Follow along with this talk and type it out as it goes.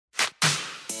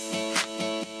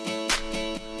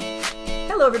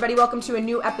Hello, everybody. Welcome to a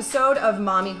new episode of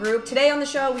Mommy Group. Today on the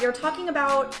show, we are talking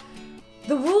about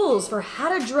the rules for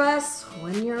how to dress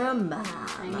when you're a mom.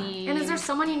 And is there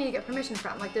someone you need to get permission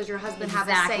from? Like, does your husband have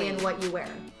a say in what you wear?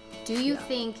 Do you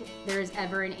think there's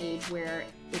ever an age where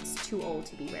it's too old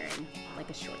to be wearing like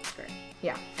a short skirt?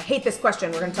 Yeah, I hate this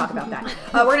question. We're going to talk about that.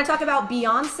 We're going to talk about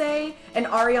Beyonce and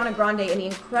Ariana Grande and the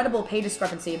incredible pay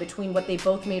discrepancy between what they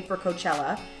both made for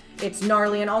Coachella. It's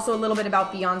gnarly, and also a little bit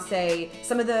about Beyonce,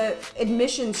 some of the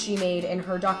admissions she made in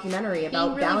her documentary about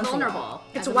being really balancing vulnerable.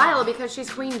 It's wild because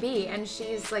she's Queen Bee and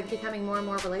she's like becoming more and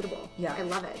more relatable. Yeah. I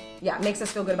love it. Yeah, it makes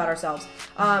us feel good about ourselves.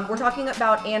 We're talking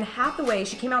about Anne Hathaway.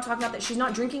 She came out talking about that she's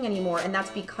not drinking anymore, and that's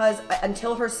because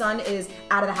until her son is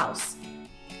out of the house.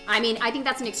 I mean, I think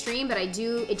that's an extreme, but it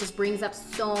just brings up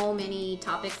so many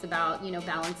topics about,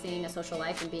 balancing a social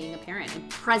life and being a parent and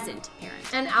present parent.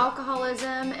 And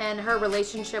alcoholism and her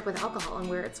relationship with alcohol and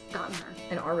where it's gotten her.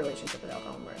 And our relationship with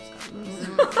alcohol and where it's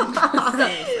gotten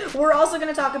us. We're also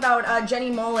going to talk about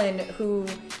Jenny Mullen, who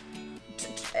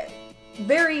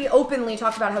very openly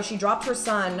talked about how she dropped her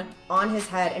son on his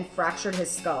head and fractured his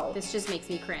skull. This just makes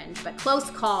me cringe, but close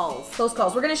calls. Close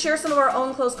calls. We're going to share some of our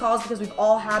own close calls because we've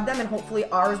all had them, and hopefully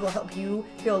ours will help you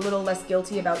feel a little less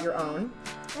guilty about your own.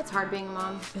 It's hard being a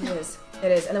mom. It is.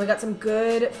 It is. And then we got some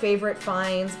good favorite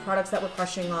finds, products that we're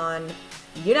crushing on.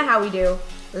 You know how we do.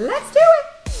 Let's do it!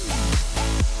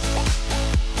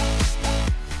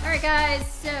 All right, guys.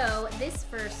 So this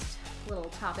first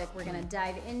little topic we're going to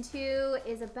dive into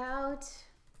is about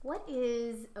what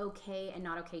is okay and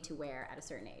not okay to wear at a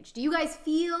certain age. Do you guys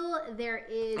feel there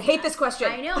is... I hate this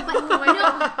question. I know, but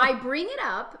I bring it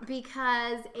up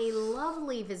because a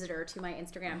lovely visitor to my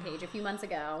Instagram page a few months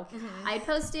ago, I had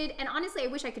posted, and honestly, I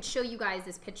wish I could show you guys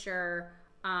this picture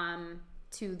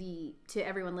to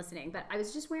everyone listening, but I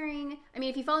was just wearing,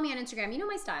 if you follow me on Instagram, you know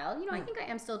my style. I think I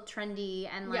am still trendy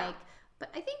and but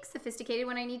I think sophisticated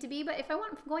when I need to be. But if I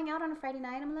want going out on a Friday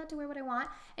night, I'm allowed to wear what I want.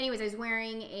 Anyways, I was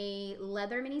wearing a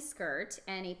leather mini skirt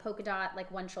and a polka dot, like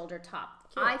one shoulder top.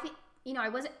 Cute. I think,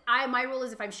 my rule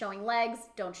is if I'm showing legs,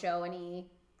 don't show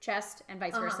any chest and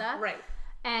vice versa. Right.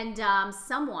 And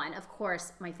someone, of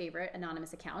course, my favorite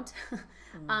anonymous account,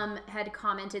 had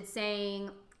commented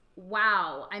saying,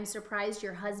 "Wow, I'm surprised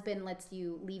your husband lets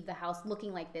you leave the house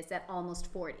looking like this at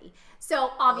almost 40.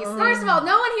 So obviously, first of all,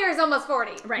 no one here is almost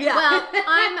 40. Right. Yeah. Well,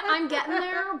 I'm getting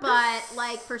there, but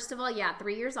first of all,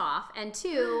 3 years off, and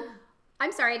two,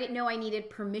 I'm sorry, I didn't know I needed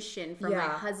permission from my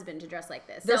husband to dress like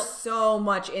this. There's so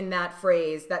much in that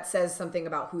phrase that says something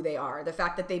about who they are. The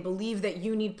fact that they believe that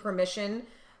you need permission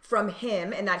from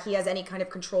him and that he has any kind of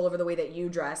control over the way that you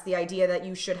dress. The idea that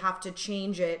you should have to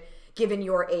change it given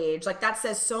your age, that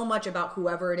says so much about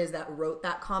whoever it is that wrote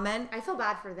that comment. I feel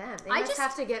bad for them. They just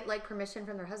have to get permission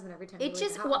from their husband every time. They leave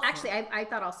the house. Well, actually, I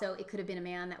thought also it could have been a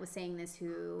man that was saying this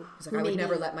who I would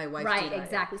never let my wife do that. Right,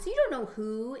 exactly. So you don't know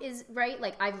who is right.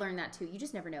 I've learned that too. You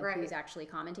just never know who's actually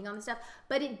commenting on the stuff.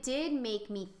 But it did make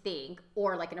me think,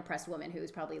 or an oppressed woman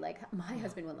who's probably my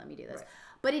husband wouldn't let me do this. Right.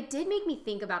 But it did make me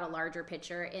think about a larger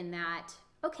picture in that,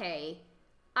 okay,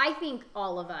 I think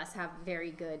all of us have very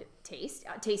good taste.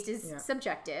 Taste is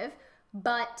subjective,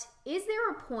 but is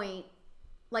there a point?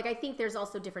 I think there's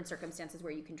also different circumstances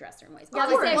where you can dress certain ways. Yeah,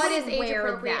 what is age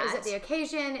appropriate? Is it the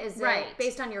occasion? Is it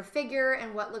based on your figure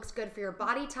and what looks good for your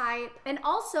body type? And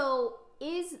also,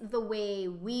 is the way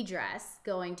we dress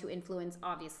going to influence,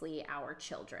 obviously, our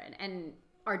children and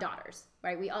our daughters,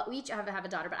 right? We each have a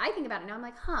daughter, but I think about it now, I'm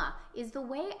like, is the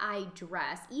way I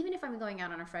dress, even if I'm going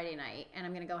out on a Friday night and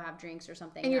I'm going to go have drinks or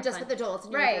something. And you're just with adults.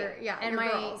 And right. And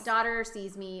my daughter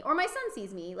sees me, or my son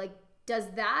sees me, does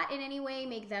that in any way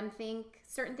make them think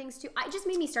certain things too? It just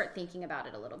made me start thinking about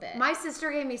it a little bit. My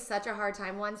sister gave me such a hard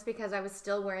time once because I was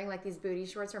still wearing these booty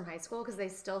shorts from high school because they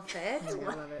still fit. I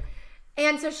love it.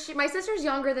 And so my sister's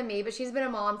younger than me, but she's been a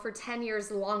mom for 10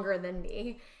 years longer than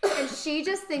me. And she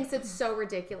just thinks it's so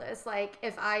ridiculous.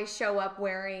 If I show up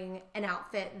wearing an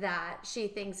outfit that she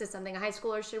thinks is something a high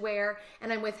schooler should wear,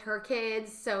 and I'm with her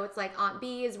kids, so it's Aunt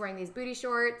B is wearing these booty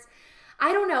shorts.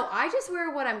 I don't know. I just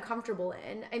wear what I'm comfortable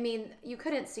in. You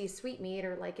couldn't see sweetmeat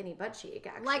or any butt cheek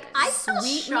action. I still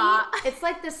shop. It's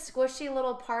this squishy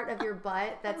little part of your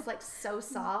butt that's so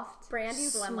soft.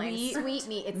 Brandy's sweet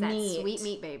meat. It's that sweet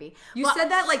meat, baby. You said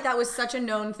that that was such a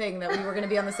known thing that we were going to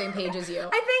be on the same page as you. I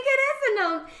think it is a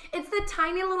known. It's the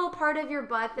tiny little part of your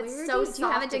butt that's so soft. Do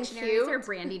you have a dictionary? Is there a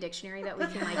Brandy dictionary that we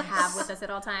can have with us at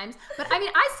all times? But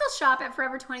I still shop at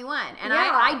Forever 21, and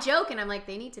I joke and I'm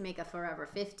they need to make a Forever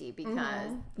 50 because. I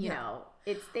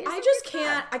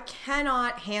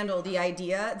cannot handle the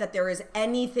idea that there is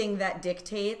anything that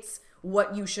dictates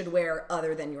what you should wear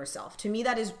other than yourself. To me,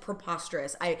 that is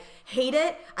preposterous. I hate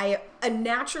it. I am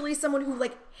naturally someone who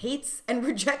like hates and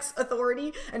rejects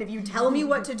authority. And if you tell me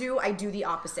what to do, I do the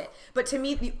opposite. But to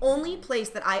me, the only place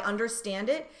that I understand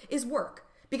it is work.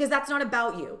 Because that's not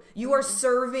about you. You are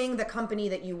serving the company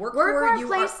that you work for. We're our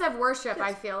place of worship,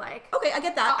 yes. I feel like. Okay, I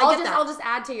get that. I'll just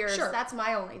add to yours. Sure. That's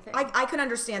my only thing. I can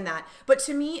understand that. But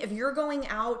to me, if you're going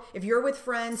out, if you're with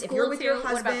friends, if you're with your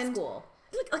husband. What about school?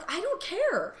 Like I don't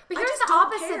care. But here's the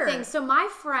opposite thing. So my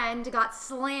friend got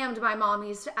slammed by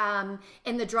mommies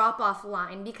in the drop-off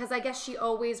line because I guess she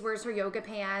always wears her yoga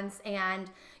pants and,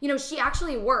 you know, she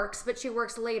actually works, but she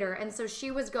works later. And so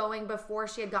she was going before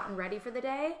she had gotten ready for the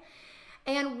day.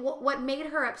 And what made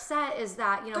her upset is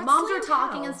that, you know, moms are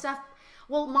talking and stuff.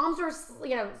 Well, moms were,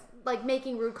 you know, like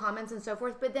making rude comments and so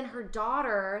forth. But then her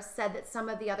daughter said that some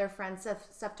of the other friends said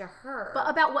stuff to her. But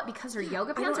about what? Because her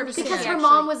yoga pants? Or because her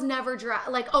mom was never dressed,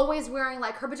 like always wearing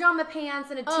like her pajama pants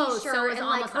and a t-shirt so and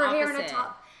like her hair in a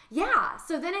top. Yeah.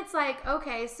 So then it's like,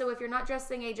 okay, so if you're not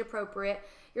dressing age appropriate,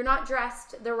 you're not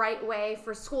dressed the right way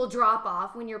for school drop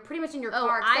off when you're pretty much in your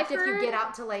car, except if you get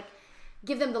out to like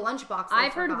give them the lunchbox.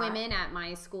 I've heard women at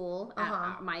my school,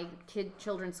 at my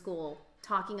children's school,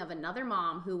 talking of another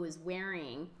mom who was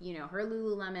wearing, you know, her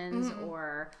Lululemons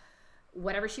or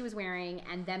whatever she was wearing,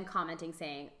 and them commenting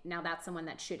saying, now that's someone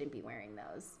that shouldn't be wearing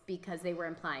those, because they were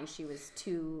implying she was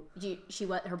too,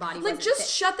 her body like, wasn't just fit.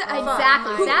 shut the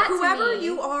exactly. Whoever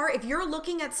you are, if you're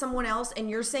looking at someone else and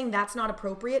you're saying that's not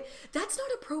appropriate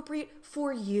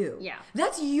for you. Yeah.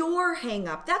 That's your hang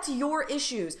up. That's your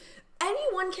issues.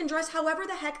 Anyone can dress however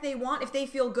the heck they want if they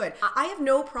feel good. I have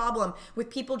no problem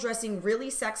with people dressing really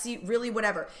sexy, really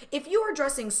whatever. If you are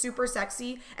dressing super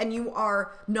sexy and you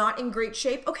are not in great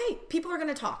shape, okay, people are going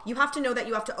to talk. You have to know that,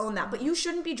 you have to own that. But you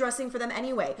shouldn't be dressing for them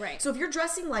anyway. Right. So if you're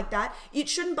dressing like that, it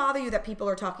shouldn't bother you that people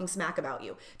are talking smack about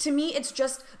you. To me, it's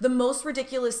just the most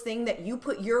ridiculous thing that you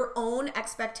put your own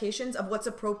expectations of what's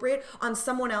appropriate on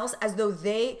someone else as though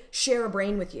they share a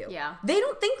brain with you. Yeah. They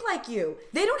don't think like you.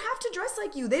 They don't have to dress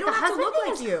like you. They don't have to look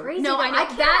like you. Crazy. No, I know. I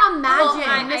can't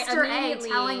imagine Mr. A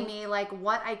telling me like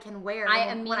what I can wear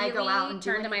when I go out and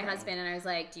turned to my husband and I was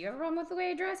like, do you have a problem with the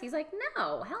way I dress? He's like,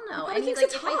 no, hell no. And he's thinks like,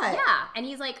 it's hot. yeah. And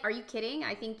he's like, are you kidding?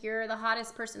 I think you're the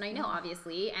hottest person I know,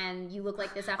 obviously. And you look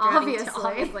like this after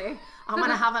obviously. I'm going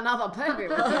to have another baby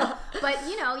with you. But,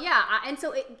 you know, yeah. And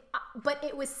so but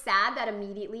it was sad that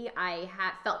immediately I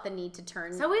felt the need to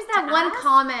turn. So is that one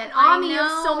comment. You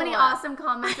have so many awesome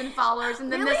comments and followers,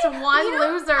 and then this one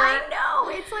loser. I know.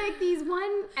 It's like these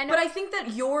one. But I think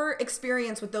that your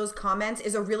experience with those comments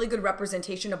is a really good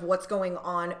representation of what's going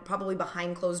on probably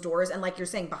behind closed doors. And like you're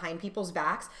saying, behind people's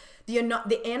backs. The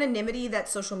anonymity that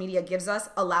social media gives us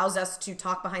allows us to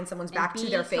talk behind someone's back to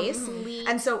their face.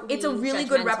 And so it's a really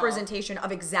good representation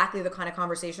of exactly the kind of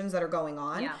conversations that are going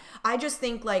on. Yeah. I just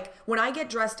think like when I get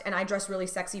dressed and I dress really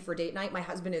sexy for date night, my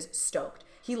husband is stoked.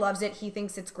 He loves it. He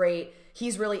thinks it's great.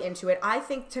 He's really into it. I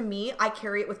think, to me, I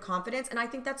carry it with confidence, and I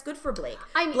think that's good for Blake.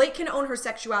 Blake can own her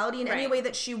sexuality in any way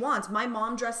that she wants. My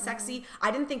mom dressed sexy.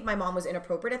 I didn't think my mom was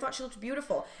inappropriate. I thought she looked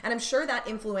beautiful. And I'm sure that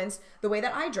influenced the way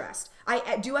that I dressed.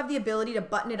 I do have the ability to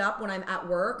button it up when I'm at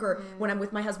work or when I'm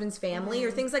with my husband's family or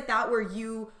things like that, where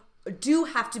you do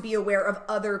have to be aware of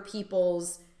other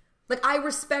people's... Like, I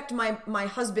respect my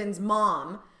husband's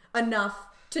mom enough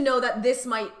to know that this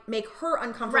might make her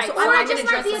uncomfortable. Right. So or it just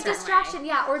might be a distraction.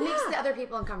 Yeah. Or it makes the other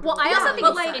people uncomfortable. Well, I also think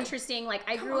it's interesting. Like,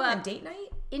 I grew up date night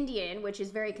Indian, which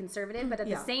is very conservative, but at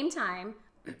the same time,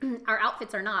 our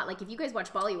outfits are not. Like, if you guys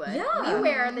watch Bollywood, we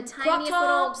wear the tiniest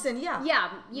tops little...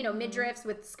 and you know, midriffs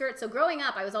with skirts. So growing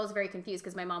up, I was always very confused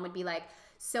because my mom would be like,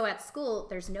 so at school,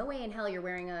 there's no way in hell you're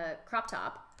wearing a crop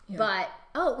top. Yeah.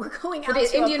 But we're going out the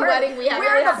to Indian wedding. We have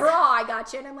wearing a bra. I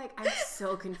got you, and I'm like, I'm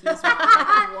so confused. Like,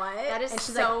 what? That is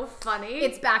so funny.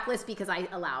 It's backless because I'm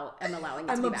allowing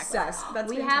it to be obsessed. backless. That's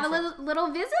we fantastic. have a little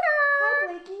visitor.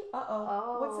 Hi, Blakey.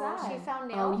 Oh, what's that? She found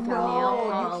nail. You found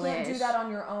nail polish. You can't do that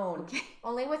on your own. Okay.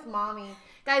 Only with mommy.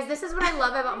 Guys, this is what I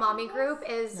love about mommy group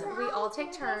is we all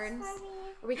take turns.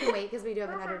 Or we can wait because we do have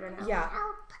an editor now. Yeah.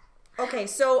 Okay,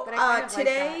 so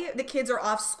today the kids are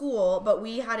off school, but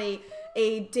we had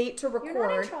a date to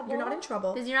record. You're not in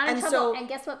trouble. Because you're not in trouble. And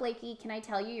guess what, Blakey? Can I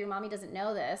tell you? Your mommy doesn't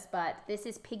know this, but this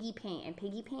is Piggy Paint, and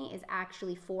Piggy Paint is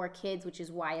actually for kids, which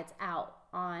is why it's out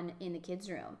in the kids'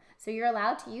 room. So you're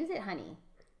allowed to use it, honey.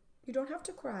 You don't have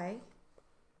to cry.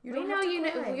 You We don't know have to you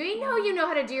know. cry. We know you know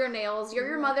how to do your nails. You're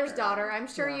your mother's daughter. I'm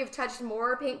sure you've touched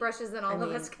more paintbrushes than all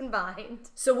of us combined.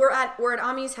 So we're at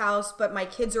Ami's house, but my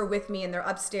kids are with me and they're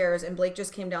upstairs. And Blake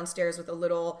just came downstairs with a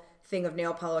little thing of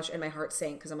nail polish, and my heart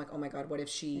sank because I'm like, oh my god, what if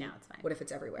she? No, it's fine. What if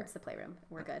it's everywhere? It's the playroom.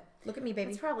 We're good. Look at me,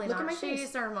 baby. It's probably Look not. at my She's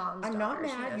face. her mom's I'm not daughter.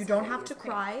 She mad. knows You how don't to have use to paint.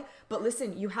 cry. But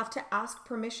listen, you have to ask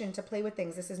permission to play with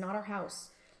things. This is not our house.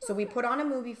 So we put on a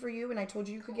movie for you, and I told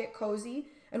you you could get cozy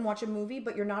and watch a movie,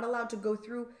 but you're not allowed to go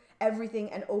through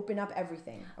everything and open up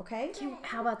everything. Okay?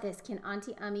 How about this? Can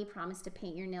Auntie Ami promise to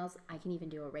paint your nails? I can even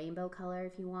do a rainbow color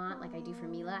if you want, like I do for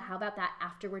Mila. How about that?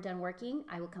 After we're done working,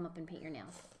 I will come up and paint your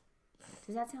nails.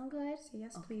 Does that sound good?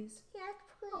 Yes, please.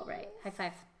 All right. High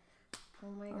five. Oh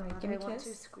my right, god! give me I a want kiss.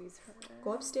 to squeeze her.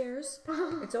 Go upstairs.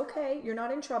 It's okay. You're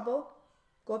not in trouble.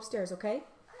 Go upstairs, okay?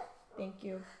 Thank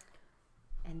you.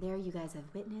 And there you guys have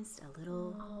witnessed a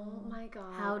little. Oh my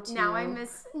god! How to- Now I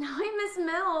miss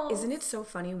Mills. Isn't it so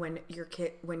funny when your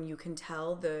kid, when you can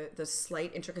tell the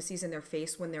slight intricacies in their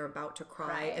face when they're about to cry,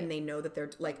 Right. and they know that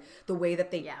they're like the way that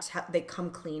they Yeah. they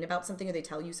come clean about something or they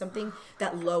tell you something,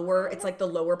 that lower, it's like the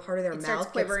lower part of their It starts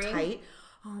mouth gets quivering. tight.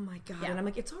 Oh my god! Yeah. And I'm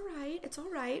like, it's all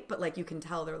right, but like you can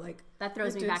tell they're like, That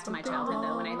throws I me did back to my something childhood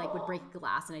though, when I like would break a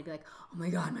glass and I'd be like, oh my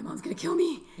god, my mom's gonna kill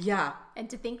me. yeah. And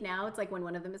to think now, it's like when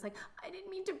one of them is like, I didn't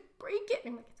mean to break it.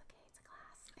 And I'm like, it's okay, it's a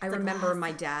glass. I It's a remember glass.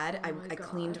 my dad, I my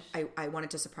cleaned, gosh. I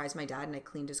wanted to surprise my dad and I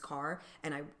cleaned his car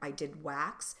and I did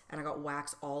wax and I got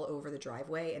wax all over the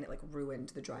driveway and it like ruined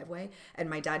the driveway. And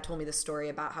my dad told me the story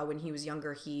about how when he was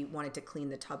younger, he wanted to clean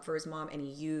the tub for his mom and he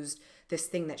used this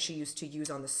thing that she used to use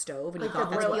on the stove and he thought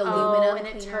that's the what aluminum and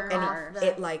it cleaner. took and off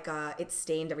it like it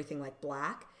stained everything like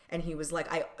black. And he was like,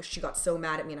 she got so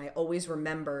mad at me, and I always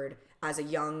remembered as a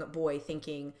young boy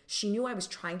thinking she knew I was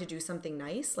trying to do something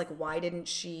nice. Like, why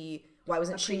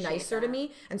wasn't she nicer to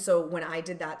me? And so when I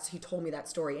did that, he told me that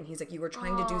story, and he's like, you were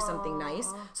trying to do something nice,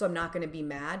 so I'm not going to be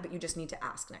mad, but you just need to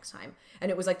ask next time. And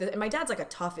it was like, and my dad's like a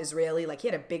tough Israeli, like he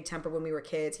had a big temper when we were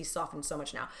kids. He's softened so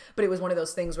much now, but it was one of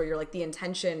those things where you're like, the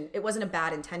intention, it wasn't a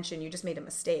bad intention, you just made a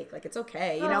mistake. Like, it's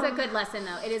okay, you know? It's a good lesson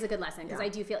though. It is a good lesson because I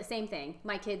do feel same thing.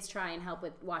 My kids try and help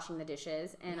with washing the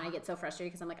dishes and I get so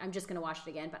frustrated because I'm like, I'm just gonna wash it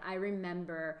again. But I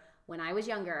remember when I was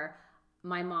younger,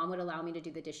 my mom would allow me to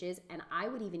do the dishes, and I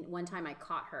would even, one time I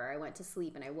caught her, I went to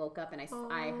sleep and I woke up and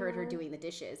I heard her doing the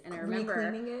dishes, and I remember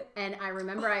Re-cleaning it? and I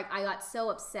remember I got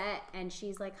so upset, and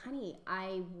she's like, honey,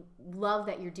 I love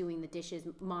that you're doing the dishes.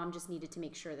 Mom just needed to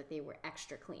make sure that they were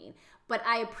extra clean. But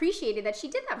I appreciated that she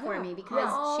did that for me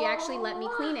because she actually let me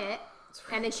clean it.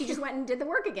 And then she just went and did the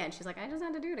work again. She's like, I just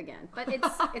had to do it again. But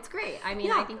it's great. I mean,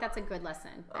 I think that's a good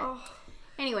lesson. But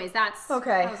anyways, that's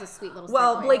Okay. That was a sweet little.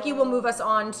 Well, segue. Blakey will move us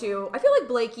on to. I feel like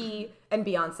Blakey and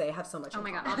Beyonce have so much. Oh my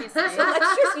in god, common. obviously. So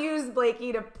let's just use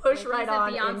Blakey to push right a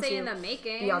on Beyonce into in the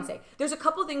making. Beyonce. There's a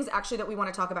couple things actually that we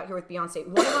want to talk about here with Beyonce.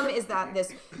 One of them is that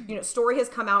this story has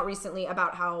come out recently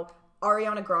about how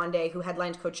Ariana Grande, who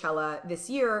headlined Coachella this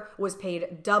year, was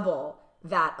paid double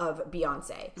that of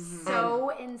Beyonce. so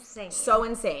insane. So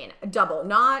insane, double,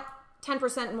 not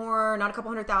 10% more, not a couple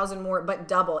 100,000 more, but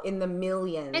double in the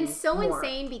millions. And so more.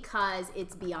 insane because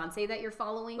it's Beyonce that you're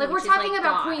following. Like, which we're is talking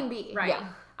about God. Queen Bee. Right?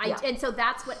 Yeah. And so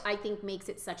that's what I think makes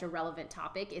it such a relevant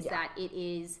topic is that it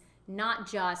is not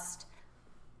just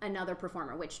another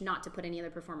performer, which not to put any other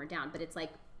performer down, but it's like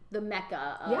the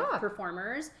mecca of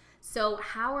performers. So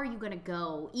how are you going to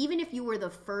go, even if you were the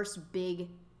first big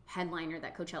headliner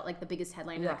that Coachella, like the biggest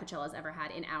headliner that Coachella's ever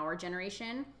had in our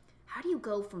generation, how do you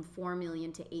go from 4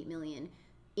 million to 8 million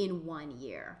in 1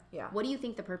 year? Yeah. What do you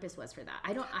think the purpose was for that?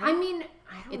 I don't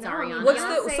It's know. Ariana. What's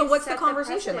Beyonce the set the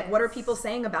conversation? Like, what are precedence. people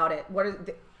saying about it? What do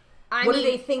mean,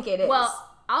 they think it is? Well,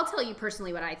 I'll tell you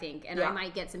personally what I think, and Yeah. I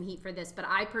might get some heat for this, but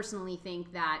I personally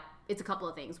think that it's a couple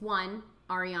of things. One,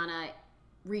 Ariana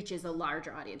reaches a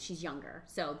larger audience. She's younger,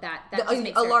 so that just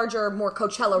makes a her larger, more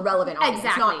Coachella relevant audience,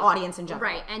 exactly not audience in general.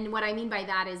 Right. And what I mean by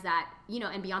that is that,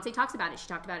 and Beyonce talks about it. She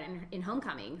talked about it in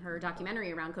Homecoming, her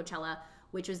documentary around Coachella,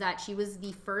 which was that she was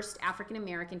the first African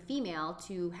American female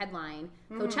to headline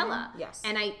Coachella. Yes.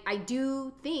 And I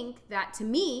do think that, to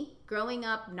me, growing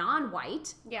up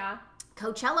non-white, Yeah.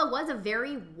 Coachella was a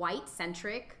very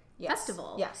white-centric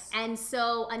festival. Yes. And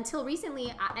so until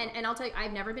recently, and I'll tell you,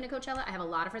 I've never been to Coachella. I have a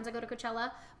lot of friends that go to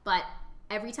Coachella, but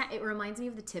every time it reminds me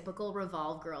of the typical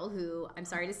Revolve girl who, I'm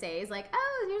sorry to say, is like,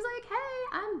 oh, here's like,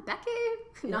 hey, I'm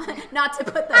Becky. Not to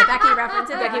put the Becky reference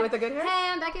in there. Becky with the good hair? Hey,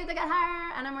 I'm Becky with the good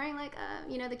hair, and I'm wearing like,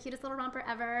 the cutest little romper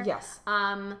ever. Yes.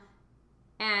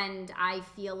 And I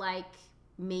feel like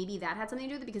maybe that had something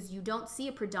to do with it because you don't see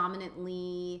a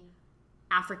predominantly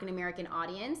African-American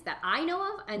audience that I know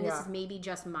of, and this is maybe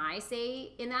just my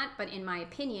say in that, but in my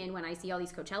opinion, when I see all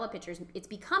these Coachella pictures, it's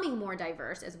becoming more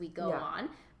diverse as we go on.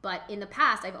 But in the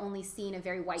past, I've only seen a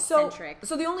very white-centric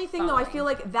So the only thing, following. though, I feel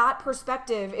like that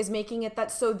perspective is making it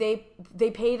that so they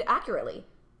paid accurately.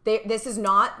 This is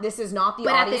not the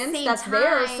But audience that's time,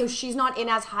 there, so she's not in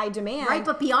as high demand. Right,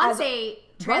 but Beyonce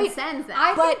transcends that.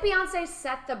 I think Beyonce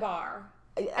set the bar.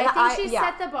 I think she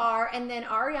set the bar, and then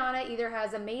Ariana either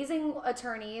has amazing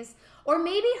attorneys, or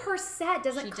maybe her set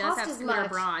doesn't cost as much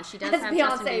She does as have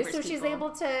Justin Beyonce, Bieber's so she's people. able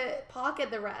to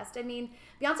pocket the rest. I mean,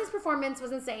 Beyonce's performance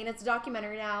was insane. It's a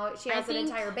documentary now. She has an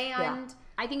entire band.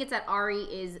 I think it's that Ari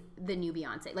is the new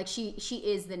Beyonce. Like she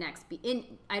is the next.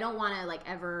 I don't want to like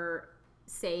ever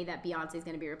say that Beyonce is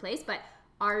going to be replaced, but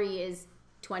Ari is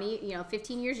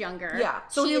 15 years younger. Yeah.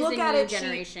 So she when you look at it,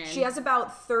 generation. she has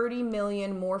about 30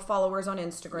 million more followers on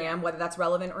Instagram, whether that's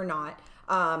relevant or not.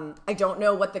 I don't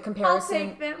know what the comparison. I'll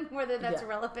take them, whether that's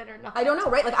relevant or not. I don't know,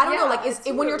 right? Like, I don't know. Like, it's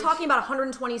when you're huge. talking about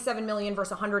 127 million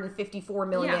versus 154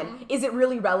 million, is it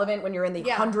really relevant when you're in the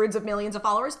hundreds of millions of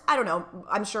followers? I don't know.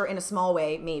 I'm sure in a small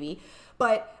way, maybe.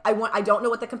 But I don't know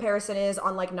what the comparison is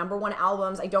on like number one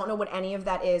albums. I don't know what any of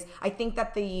that is. I think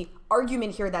that the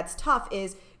argument here that's tough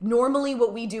is normally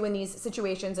what we do in these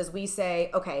situations is we say,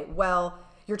 okay, well,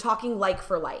 you're talking like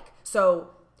for like.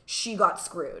 So she got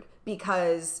screwed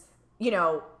because,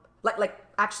 like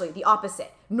actually the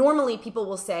opposite. Normally people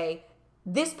will say,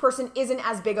 this person isn't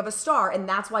as big of a star and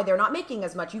that's why they're not making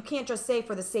as much. You can't just say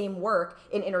for the same work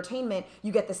in entertainment,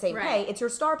 you get the same pay. It's your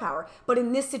star power. But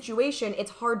in this situation,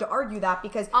 it's hard to argue that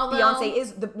because Beyonce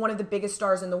is one of the biggest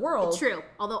stars in the world. It's true.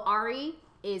 Although Ari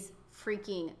is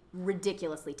freaking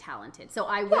ridiculously talented. So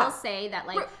I will say that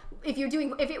like if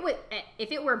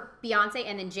it were Beyonce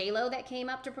and then J-Lo that came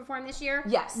up to perform this year,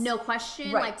 no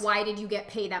question. Right. Like why did you get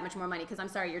paid that much more money? Because I'm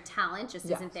sorry, your talent just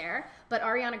isn't there. But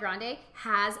Ariana Grande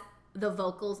has the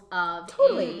vocals of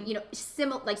similar you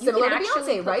can to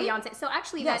actually Beyonce, put right? Beyonce. So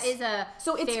actually that is a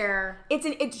fair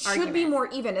it should argument. be more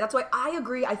even. That's why I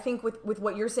agree, I think, with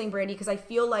what you're saying, Brandy, because I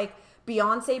feel like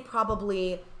Beyonce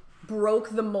probably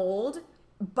broke the mold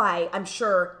by, I'm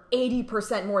sure,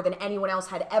 80% more than anyone else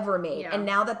had ever made. And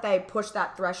now that they pushed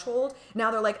that threshold,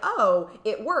 now they're like, oh,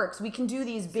 it works. We can do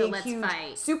these big, huge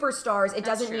superstars. It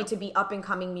doesn't need to be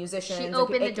up-and-coming musicians. She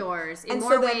opened the doors in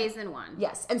more ways than one.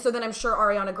 Yes. And so then I'm sure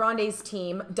Ariana Grande's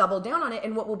team doubled down on it.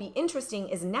 And what will be interesting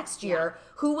is next year,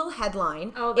 who will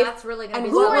headline? Oh, that's really going to be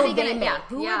who are they going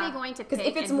to pick? Because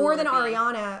if it's more than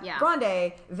Ariana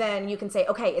Grande, then you can say,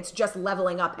 okay, it's just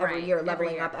leveling up every year,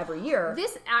 up every year.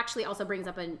 This actually also brings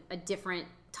up a different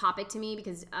topic to me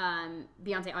because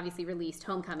Beyonce obviously released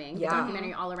Homecoming, the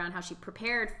documentary all around how she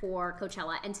prepared for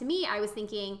Coachella. And to me, I was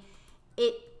thinking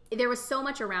there was so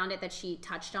much around it that she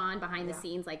touched on behind the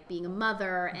scenes, like being a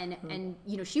mother and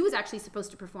she was actually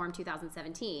supposed to perform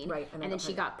 2017. Right. And then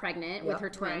she got pregnant with her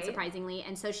twin, surprisingly.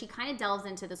 And so she kind of delves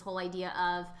into this whole idea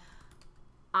of,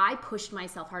 I pushed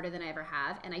myself harder than I ever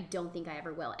have, and I don't think I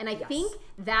ever will. And I think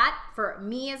that for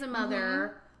me as a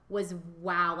mother was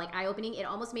like eye-opening. It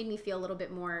almost made me feel a little bit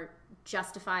more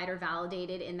justified or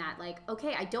validated in that, like,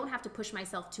 okay, I don't have to push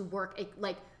myself to work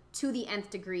like to the nth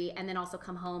degree and then also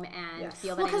come home and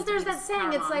feel that. Well, because there's that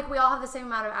saying, it's like we all have the same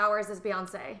amount of hours as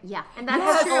Beyonce. Yeah, and that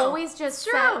has always just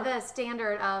set the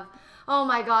standard of, oh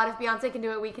my God, if Beyonce can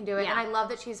do it, we can do it. And I love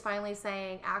that she's finally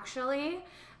saying, actually,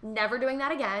 never doing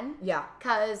that again. Yeah,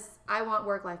 because I want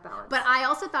work-life balance. But I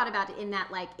also thought about it in that,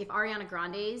 like, if Ariana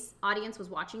Grande's audience was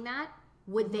watching that,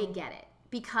 would they get it?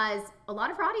 Because a lot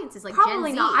of her audience is like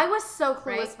probably Gen Z. not. I was so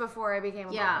clueless before I became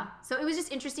a mom. So it was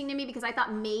just interesting to me because I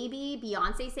thought maybe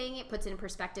Beyonce saying it puts it in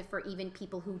perspective for even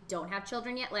people who don't have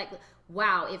children yet. Like,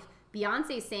 wow, if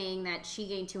Beyonce's saying that she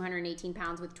gained 218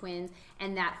 pounds with twins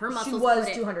and that her muscles... She was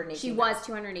 218 She was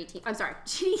 218. I'm sorry.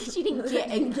 She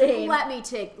didn't gain. Let me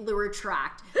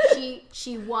retract.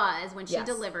 She was, when she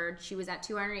delivered, she was at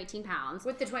 218 pounds.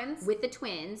 With the twins? With the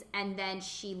twins. And then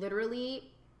she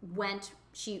literally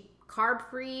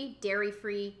carb-free,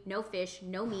 dairy-free, no fish,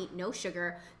 no meat, no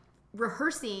sugar,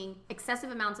 rehearsing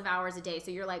excessive amounts of hours a day.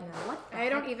 So you're like, what? I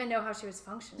don't even know how she was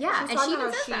functioning. Yeah, and she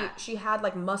even says that. She had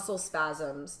like muscle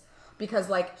spasms because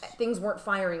like things weren't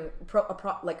firing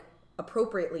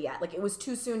appropriately yet. Like it was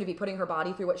too soon to be putting her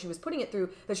body through what she was putting it through,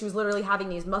 that she was literally having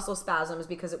these muscle spasms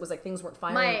because it was like things weren't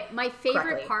firing. My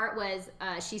favorite part was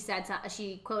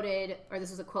she quoted, or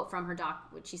this was a quote from her doc,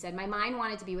 which she said, "My mind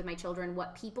wanted to be with my children.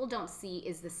 What people don't see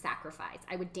is the sacrifice.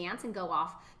 I would dance and go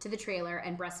off to the trailer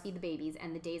and breastfeed the babies,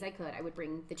 and the days I could, I would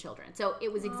bring the children." So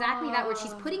it was exactly that, where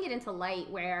she's putting it into light,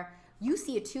 where you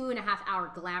see a 2.5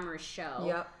 hour glamorous show.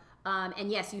 Yep.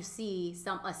 And yes, you see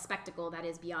a spectacle that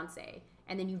is Beyonce,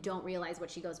 and then you don't realize what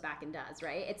she goes back and does,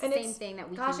 right? It's the same thing that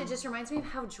we Gosh, it just reminds me of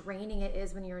how draining it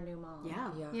is when you're a new mom. Yeah.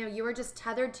 You know, you were just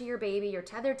tethered to your baby, you're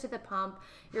tethered to the pump,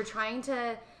 you're trying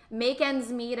to make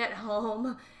ends meet at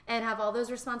home and have all those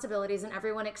responsibilities, and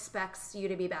everyone expects you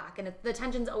to be back. And the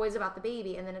tension's always about the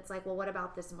baby, and then it's like, well, what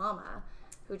about this mama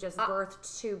who just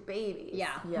birthed 2 babies?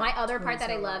 Yeah. My other part that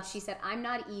I love, she said, I'm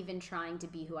not even trying to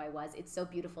be who I was. It's so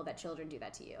beautiful that children do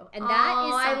that to you. And that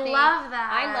is something. I love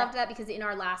that. I loved that because in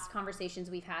our last conversations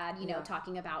we've had, you know,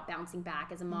 talking about bouncing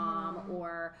back as a mom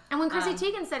or. And when Chrissy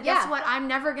Teigen said, guess what? I'm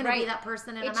never going to be that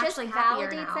person, and it I'm actually happier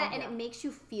now. It just validates that, and it makes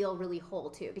you feel really whole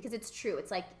too, because it's true.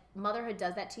 It's like motherhood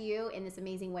does that to you in this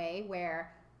amazing way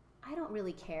where I don't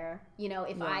really care, you know,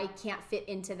 if I can't fit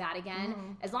into that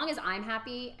again. As long as I'm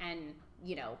happy and,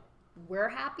 you know, we're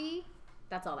happy,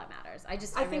 that's all that matters. I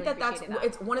think really that's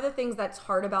it's one of the things that's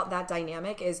hard about that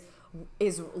dynamic is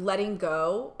letting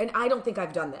go. And I don't think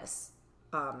I've done this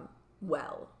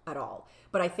well at all,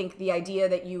 but I think the idea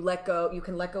that you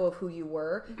can let go of who you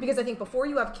were, because I think before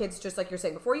you have kids, just like you're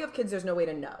saying, before you have kids, there's no way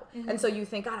to know. And so you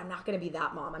think, God, I'm not going to be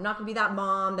that mom. I'm not going to be that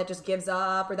mom that just gives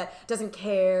up or that doesn't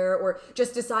care or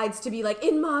just decides to be like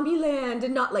in mommy land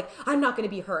and not like, I'm not going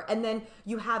to be her. And then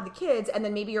you have the kids, and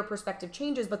then maybe your perspective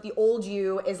changes, but the old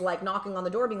you is like knocking on the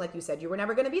door being like, you said you were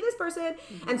never going to be this person.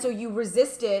 And so you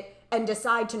resist it and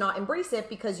decide to not embrace it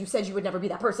because you said you would never be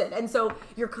that person. And so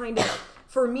you're kind of,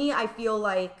 for me, I feel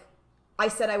like I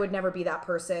said I would never be that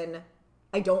person.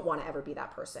 I don't want to ever be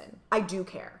that person. I do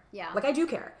care. Yeah. Like, I do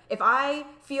care. If I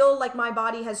feel like my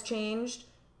body has changed,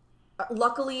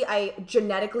 luckily, I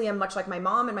genetically am much like my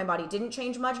mom, and my body didn't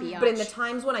change much. But in the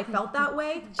times when I felt that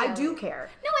way, I do care.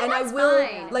 No, and that's I will,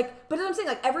 fine. like, but I'm saying,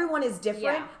 like, everyone is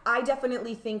different. Yeah. I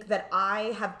definitely think that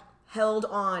I have held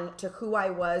on to who I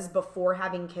was before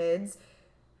having kids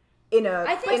in a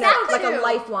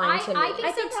lifeline to me.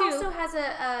 I think it also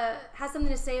has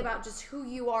something to say about just who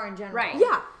you are in general. Right.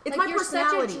 Yeah. It's like my you're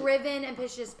personality. such a driven,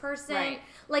 ambitious person. Right.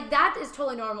 Like, that is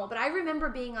totally normal. But I remember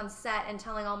being on set and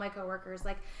telling all my coworkers,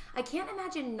 like, I can't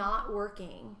imagine not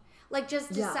working. Like,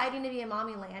 just deciding to be in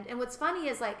mommy land. And what's funny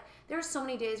is, like, there's so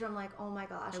many days where I'm like, oh my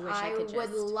gosh, I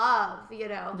would love, you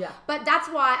know. Yeah. But that's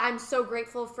why I'm so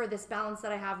grateful for this balance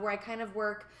that I have, where I kind of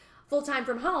work full-time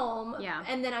from home,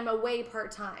 and then I'm away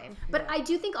part-time. But I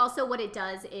do think also what it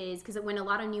does is, because when a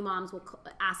lot of new moms will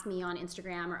ask me on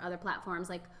Instagram or other platforms,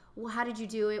 like, well, how did you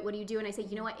do it? What do you do? And I say,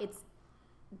 you know what? It's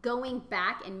going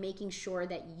back and making sure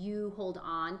that you hold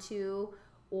on to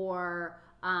or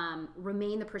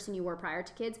remain the person you were prior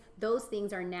to kids. Those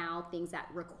things are now things that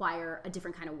require a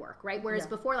different kind of work, right? Whereas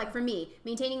before, like for me,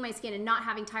 maintaining my skin and not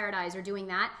having tired eyes or doing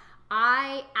that,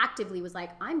 I actively was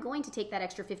like, I'm going to take that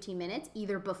extra 15 minutes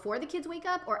either before the kids wake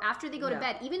up or after they go to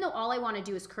bed. Even though all I want to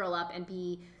do is curl up and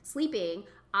be sleeping,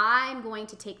 I'm going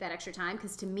to take that extra time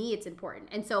because to me it's important.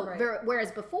 And so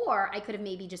whereas before I could have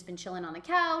maybe just been chilling on the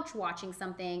couch, watching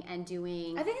something and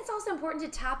doing. I think it's also important to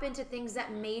tap into things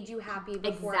that made you happy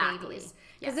before babies.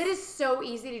 Because it is so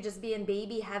easy to just be in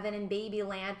baby heaven and baby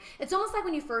land. It's almost like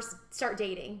when you first start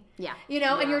dating. Yeah. You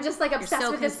know, and you're just like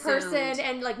obsessed with this person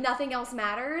and like nothing else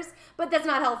matters. But that's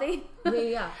not healthy. But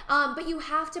you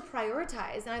have to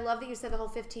prioritize. And I love that you said the whole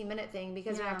 15-minute thing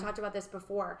because you know, I've talked about this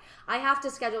before. I have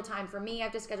to schedule time for me. I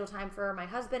have to schedule time for my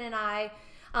husband and I.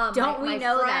 Don't we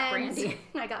know friends. that,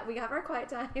 Brandy? We have our quiet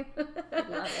time. Love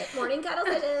it. Morning cuddle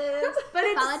sessions. But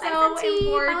it's followed so by some tea,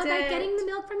 important. followed by getting the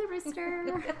milk from the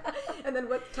rooster. And then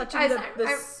touching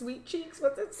the sweet cheeks.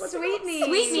 What's it? Sweet knee.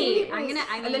 Sweet knee.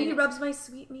 And then he rubs my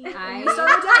sweet knee. I start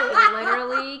our day.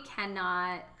 literally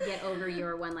cannot get over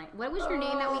your one line. What was your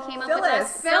name that we came up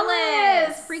Phyllis. with?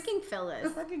 Phyllis. Freaking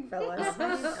Phyllis. Fucking Phyllis.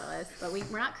 Phyllis. But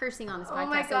we're not cursing on this podcast. Oh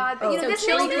my god. But, so this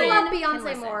makes me love can Beyonce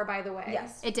listen. more, by the way.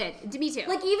 Yes. It did. Me too.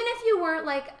 Like, even if you weren't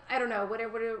like, I don't know, what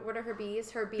are her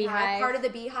bees? Her beehive. Part of the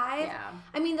beehive. Yeah.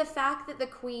 I mean, the fact that the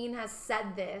queen has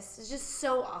said this is just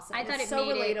so awesome. I thought it's it so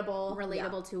made relatable. it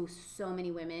relatable to so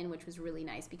many women, which was really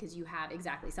nice because you have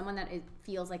exactly someone that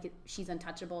feels like she's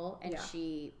untouchable and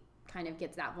she kind of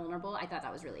gets that vulnerable. I thought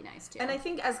that was really nice too. And I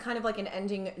think as kind of like an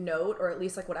ending note, or at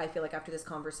least like what I feel like after this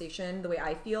conversation, the way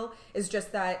I feel is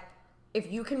just that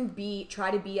if you can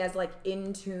try to be as like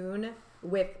in tune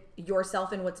with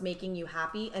yourself and what's making you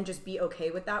happy and just be okay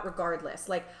with that regardless.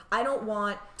 Like, I don't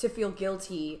want to feel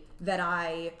guilty that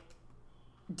I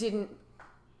didn't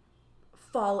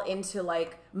fall into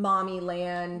like mommy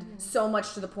land so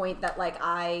much to the point that like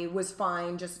I was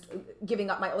fine just giving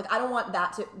up my, like, I don't want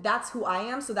that that's who I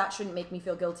am, so that shouldn't make me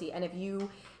feel guilty. And if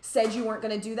you said you weren't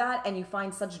going to do that and you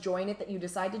find such joy in it that you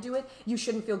decide to do it, you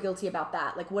shouldn't feel guilty about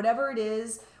that. Like, whatever it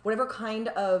is, whatever kind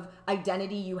of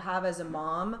identity you have as a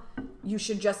mom, you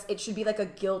should it should be like a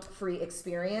guilt-free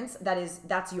experience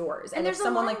that's yours. And if there's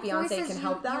someone like Beyonce can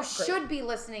help that, you should be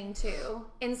listening to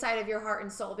inside of your heart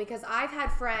and soul, because I've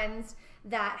had friends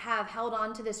that have held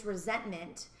on to this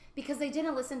resentment because they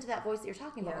didn't listen to that voice that you're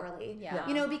talking about early. Yeah.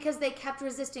 You know, because they kept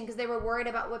resisting because they were worried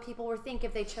about what people would think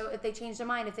if they changed their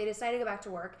mind, if they decided to go back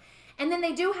to work. And then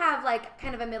they do have like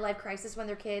kind of a midlife crisis when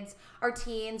their kids are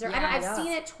teens. Or I've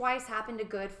seen it twice happen to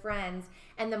good friends.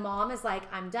 And the mom is like,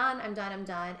 I'm done.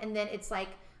 And then it's like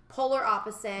polar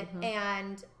opposite.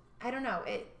 And I don't know,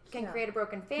 it can create a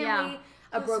broken family,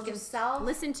 a broken self.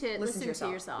 Listen to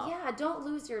yourself. Yeah, don't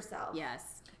lose yourself.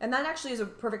 Yes. And that actually is a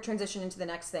perfect transition into the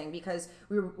next thing, because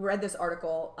we read this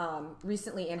article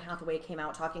recently. Anne Hathaway came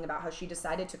out talking about how she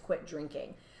decided to quit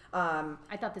drinking.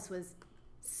 I thought this was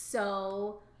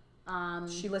so...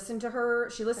 she listened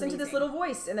to this little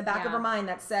voice in the back of her mind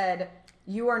that said,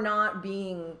 you are not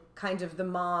being kind of the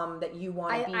mom that you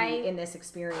want to be in this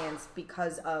experience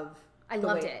because of I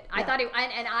loved it. I thought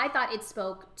I thought it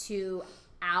spoke to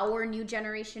our new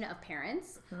generation of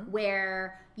parents,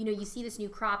 where, you know, you see this new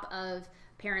crop of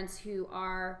parents who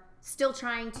are still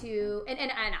trying to,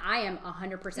 and I am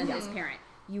 100% this parent.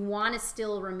 You want to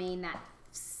still remain that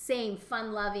same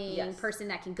fun-loving person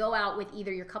that can go out with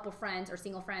either your couple friends or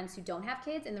single friends who don't have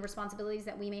kids and the responsibilities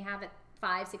that we may have at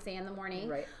 5, 6 a.m. in the morning.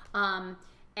 Right.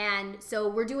 And so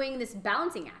we're doing this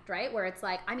balancing act, right? Where it's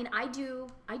like, I mean, I do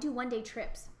one-day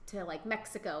trips to like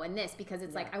Mexico and this, because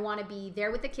it's like, I want to be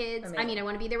there with the kids. I mean, I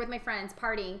want to be there with my friends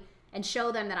partying and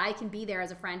show them that I can be there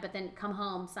as a friend, but then come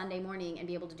home Sunday morning and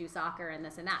be able to do soccer and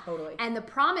this and that. Totally. And the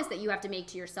promise that you have to make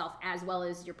to yourself as well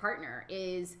as your partner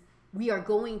is, we are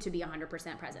going to be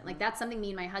 100% present. Like, that's something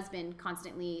me and my husband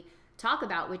constantly talk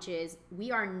about, which is we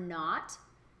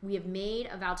have made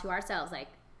a vow to ourselves, like,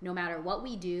 no matter what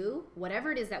we do, whatever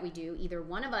it is that we do, either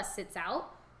one of us sits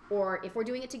out, or if we're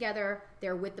doing it together,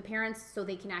 they're with the parents so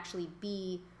they can actually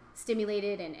be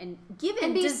stimulated and given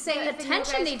and be the safe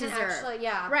attention they deserve. Actually,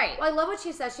 right. Well, I love what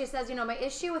she says. She says, you know, my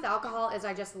issue with alcohol is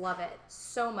I just love it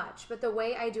so much, but the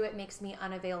way I do it makes me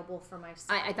unavailable for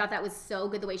myself. I thought that was so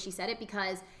good the way she said it,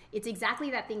 because it's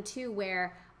exactly that thing too,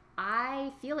 where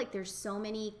I feel like there's so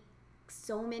many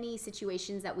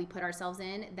situations that we put ourselves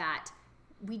in that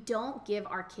we don't give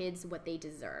our kids what they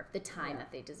deserve, the time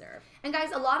that they deserve. And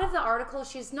guys, a lot of the article,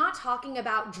 she's not talking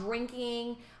about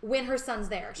drinking when her son's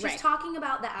there. She's talking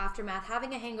about the aftermath,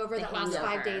 having a hangover that lasts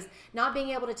 5 days, not being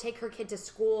able to take her kid to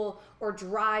school or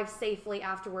drive safely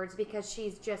afterwards because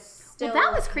she's just still Well,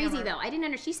 that was crazy hammered. though. I didn't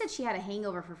understand. She said she had a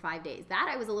hangover for 5 days. That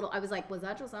I was like, was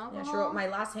that just alcohol? Yeah, sure. My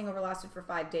last hangover lasted for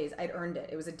 5 days. I'd earned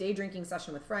it. It was a day drinking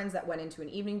session with friends that went into an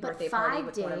evening birthday party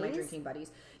with one of my drinking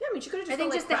buddies. Yeah, I mean, she could have just I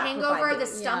think felt just like the crap for 5 hangover, the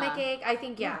days. stomach ache. I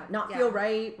think, not feel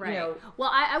right. Right. You know. Well,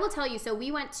 I will tell you. So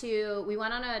we went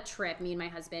on a trip, me and my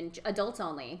husband, adults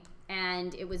only,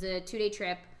 and it was a 2-day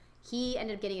trip. He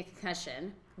ended up getting a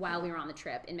concussion while we were on the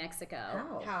trip in Mexico.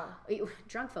 Oh. How?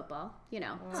 Drunk football, you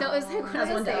know. So it was like one of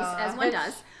those days, as one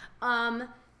does.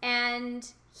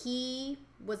 And he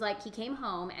was like, he came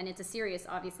home, and it's a serious,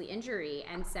 obviously, injury,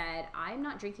 and said, I'm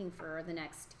not drinking for the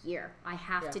next year. I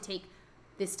have to take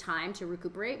this time to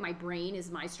recuperate. My brain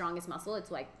is my strongest muscle. It's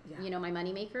like, you know, my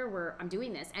moneymaker. I'm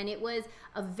doing this. And it was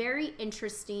a very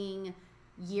interesting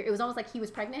year. It was almost like he was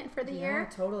pregnant for the year.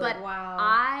 Totally. But wow.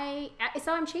 I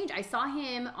saw him change. I saw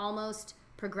him almost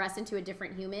progress into a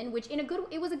different human, which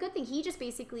it was a good thing. He just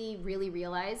basically really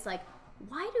realized, like,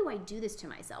 why do I do this to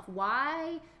myself?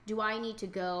 Why do I need to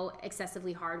go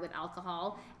excessively hard with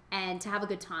alcohol and to have a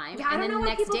good time? Yeah, and I don't then know the why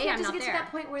next people day can't I'm just not get there. to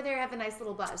that point where they have a nice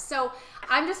little buzz. So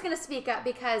I'm just going to speak up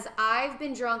because I've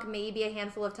been drunk maybe a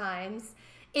handful of times.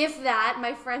 If that,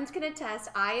 my friends can attest,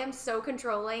 I am so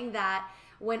controlling that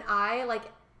when I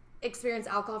experienced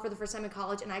alcohol for the first time in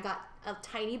college and I got a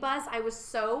tiny buzz, I was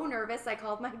so nervous. I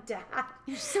called my dad.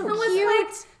 You're so and was cute.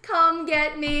 like, come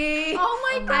get me.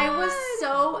 Oh my God. I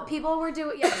was people were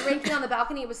drinking on the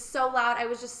balcony. It was so loud. I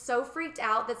was just so freaked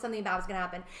out that something bad was going to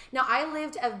happen. Now, I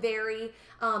lived a very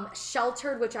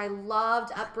sheltered, which I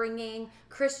loved, upbringing,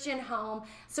 Christian home.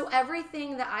 So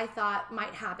everything that I thought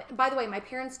might happen. By the way, my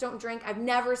parents don't drink. I've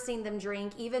never seen them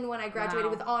drink. Even when I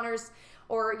graduated with honors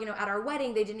or, at our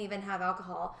wedding, they didn't even have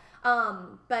alcohol.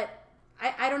 But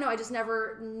I don't know. I just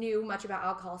never knew much about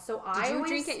alcohol. So Did you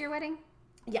drink at your wedding?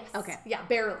 Yes. Okay. Yeah,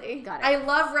 barely. Got it. I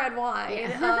love red wine.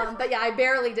 Yeah. But I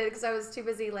barely did because I was too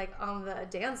busy on the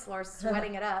dance floor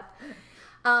sweating it up.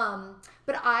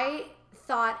 But I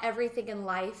thought everything in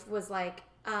life was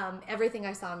everything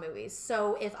I saw in movies.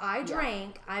 So if I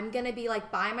drank, I'm going to be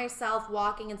by myself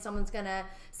walking and someone's going to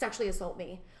sexually assault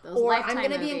me. Those or I'm Lifetime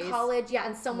going to be movies. in college,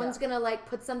 and someone's going to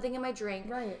put something in my drink.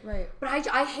 Right. But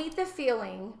I hate the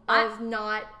feeling of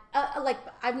not like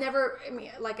I've never. I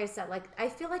mean, like I said, like I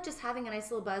feel like just having a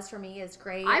nice little buzz for me is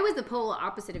great. I was the polar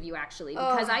opposite of you actually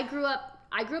because I grew up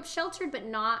sheltered, but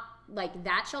not like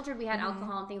that sheltered. We had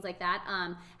alcohol and things like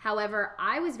that. However,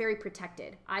 I was very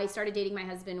protected. I started dating my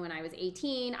husband when I was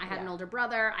 18. I had an older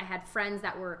brother. I had friends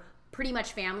that were pretty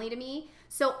much family to me.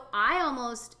 So I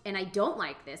almost, and I don't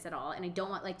like this at all, and I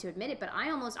don't like to admit it, but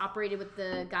I almost operated with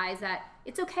the guys that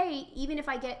it's okay, even if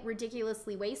I get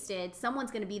ridiculously wasted,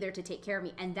 someone's going to be there to take care of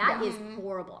me. And that is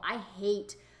horrible. I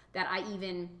hate that I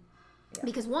even,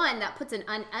 because one, that puts an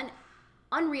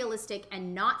unrealistic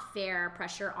and not fair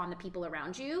pressure on the people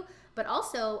around you, but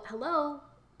also, hello,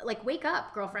 like wake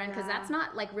up, girlfriend, because that's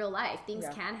not like real life. Things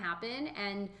can happen.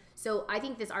 And so I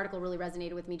think this article really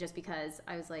resonated with me just because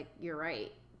I was like, you're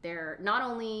right. They're not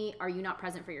only are you not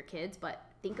present for your kids, but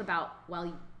think about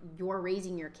while you're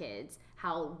raising your kids,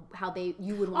 how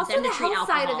you would want also them to the treat health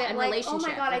alcohol side of it. and Like, relationship.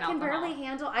 oh my God, I can alcohol. barely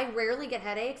handle. I rarely get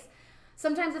headaches.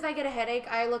 Sometimes if I get a headache,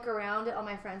 I look around at all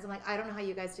my friends. I'm like, I don't know how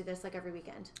you guys do this like every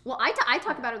weekend. Well, I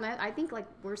talk about it. I think like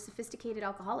we're sophisticated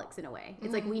alcoholics in a way.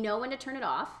 It's like we know when to turn it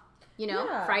off. You know,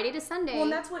 Friday to Sunday. Well,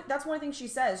 and that's one of the things she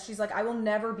says. She's like, I will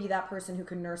never be that person who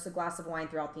can nurse a glass of wine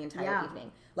throughout the entire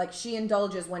evening. Like, she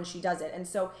indulges when she does it. And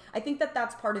so I think that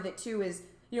that's part of it too is,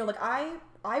 you know, like I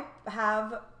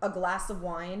have a glass of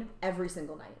wine every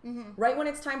single night. Right when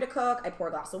it's time to cook, I pour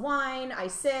a glass of wine, I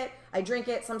sit, I drink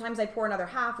it. Sometimes I pour another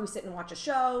half, we sit and watch a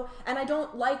show. And I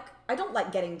don't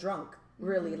like getting drunk,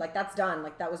 really. Like, that's done.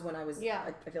 Like, that was when I was,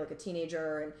 I feel like a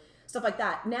teenager and stuff like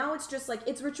that. Now it's just like,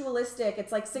 it's ritualistic.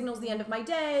 It's like signals the end of my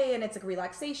day, and it's like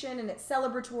relaxation, and it's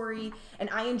celebratory, and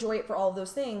I enjoy it for all of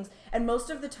those things. And most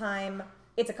of the time,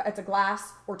 it's a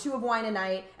glass or two of wine a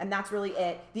night, and that's really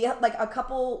it.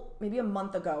 Maybe a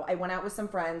month ago, I went out with some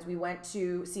friends. We went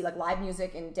to see like live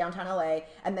music in downtown LA,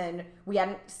 and then we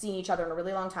hadn't seen each other in a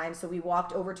really long time, so we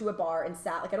walked over to a bar and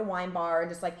sat like at a wine bar and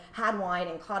just like had wine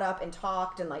and caught up and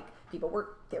talked, and like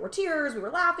there were tears, we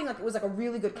were laughing, like it was like a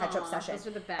really good catch-up session. Those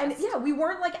are the best. And we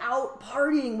weren't like out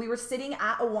partying. We were sitting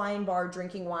at a wine bar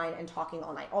drinking wine and talking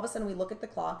all night. All of a sudden we look at the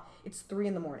clock, it's 3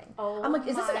 a.m. I'm like,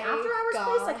 is this an after-hours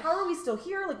place? Like, how are we still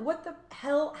here? Like, what the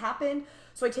hell happened?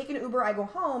 So I take an Uber, I go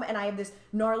home, and I have this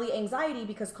gnarly anxiety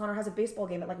because Connor has a baseball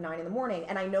game at like 9 a.m,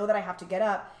 and I know that I have to get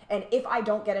up, and if I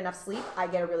don't get enough sleep, I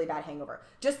get a really bad hangover.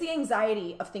 Just the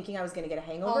anxiety of thinking I was going to get a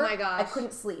hangover. Oh my gosh. I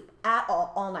couldn't sleep at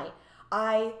all night.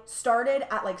 I started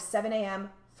at like 7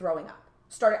 a.m. throwing up.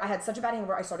 I had such a bad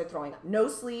hangover, I started throwing up. No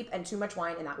sleep and too much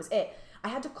wine, and that was it. I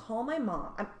had to call my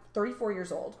mom. I'm 34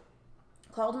 years old.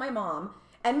 Called my mom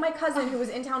and my cousin who was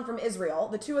in town from Israel.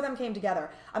 The two of them came together.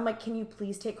 I'm like, can you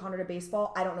please take Connor to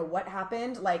baseball? I don't know what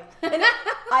happened. Like, and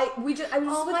I was just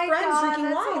with friends drinking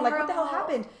wine. Horrible. Like, what the hell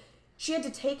happened? She had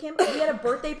to take him. We had a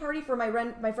birthday party for my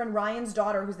friend Ryan's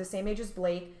daughter, who's the same age as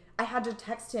Blake. I had to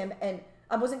text him, and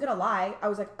I wasn't gonna lie. I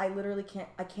was like, I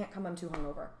can't come. I'm too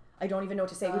hungover. I don't even know what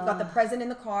to say. We've got the present in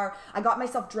the car. I got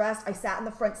myself dressed. I sat in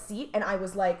the front seat, and I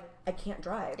was like, I can't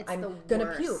drive. I'm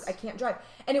gonna puke. I can't drive.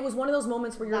 And it was one of those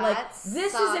moments where you're like,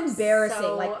 this is embarrassing.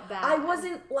 So like, bad. I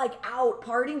wasn't like out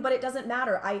partying, but it doesn't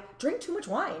matter. I drank too much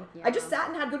wine. I just sat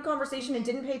and had good conversation and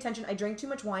didn't pay attention. I drank too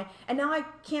much wine, and now I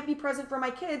can't be present for my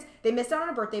kids. They missed out on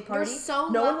a birthday party. You're so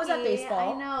no lucky. one was at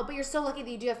baseball. I know, but you're so lucky that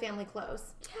you do have family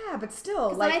close. Yeah, but still,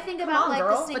 like, when I think about like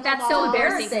the single but that's so moms-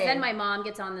 embarrassing. Because then my mom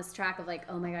gets on this track of like,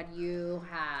 oh my God, you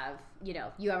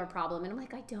have a problem. And I'm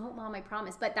like, I don't, Mom, I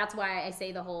promise. But that's why I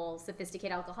say the whole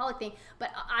sophisticated alcoholic thing. But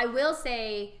I will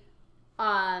say,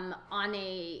 on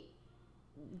a,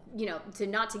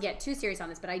 to get too serious on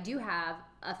this, but I do have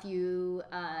a few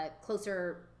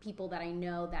closer people that I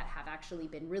know that have actually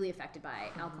been really affected by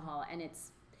alcohol. And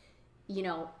it's,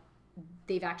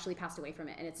 they've actually passed away from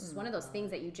it. And it's just one of those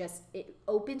things that it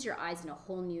opens your eyes in a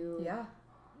whole new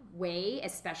way,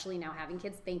 especially now having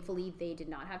kids. Thankfully they did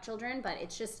not have children, but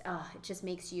it's just it just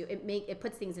makes you it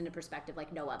puts things into perspective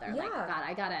like no other. Like, God,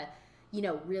 I gotta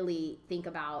really think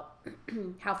about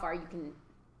how far you can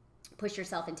push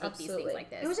yourself and take these things like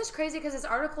this. It was just crazy because this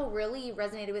article really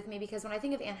resonated with me because when I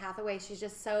think of Anne Hathaway, she's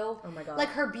just so, oh my God, like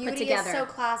her beauty is so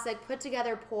classic, put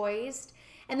together, poised.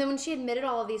 And then when she admitted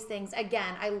all of these things,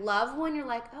 again, I love when you're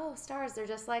like, oh, stars, they're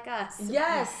just like us.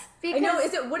 Yes. Because, I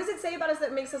know. What does it say about us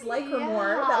that makes us like her more?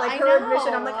 That like her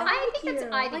admission, I'm like,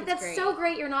 I think that's great. so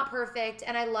great. You're not perfect.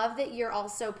 And I love that you're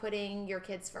also putting your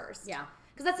kids first. Yeah.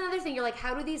 Because that's another thing. You're like,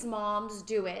 how do these moms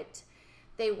do it?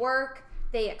 They work,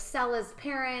 they excel as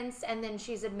parents, and then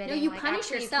she's admitting, no, you punish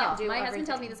yourself. My husband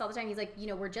tells me this all the time. He's like,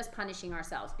 we're just punishing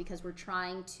ourselves because we're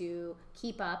trying to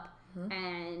keep up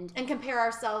and compare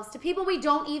ourselves to people we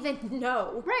don't even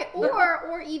know. Right.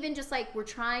 Or even just like we're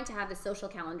trying to have the social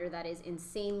calendar that is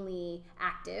insanely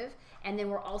active, and then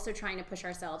we're also trying to push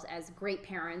ourselves as great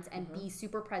parents and be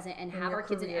super present and have our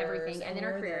kids in everything, and then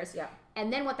our careers.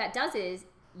 And then what that does is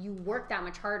you work that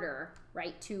much harder,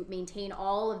 right, to maintain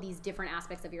all of these different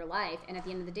aspects of your life. And at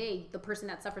the end of the day, the person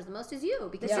that suffers the most is you,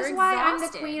 because you're exhausted. This is why I'm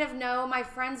the queen of no. My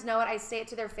friends know it. I say it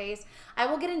to their face. I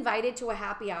will get invited to a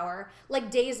happy hour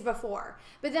like days before.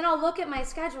 But then I'll look at my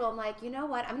schedule. I'm like, you know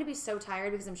what? I'm going to be so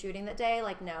tired because I'm shooting that day.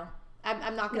 Like, no.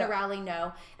 I'm not going to rally,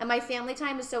 no. And my family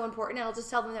time is so important. And I'll just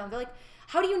tell them no. They're like,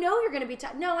 how do you know you're going to be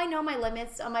tired? No, I know my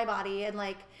limits on my body. And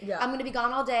like, I'm going to be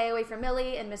gone all day away from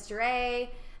Millie and Mr.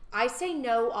 A. I say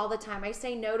no all the time. I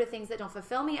say no to things that don't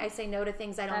fulfill me. I say no to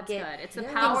things I don't get good. It's the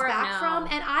power back of from.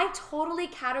 And I totally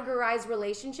categorize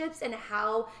relationships and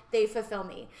how they fulfill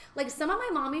me. Like some of my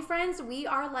mommy friends, we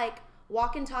are like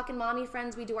walking, talking mommy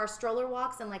friends. We do our stroller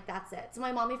walks and like that's it. So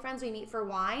my mommy friends, we meet for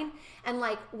wine and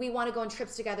like we want to go on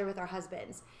trips together with our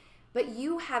husbands. But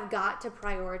you have got to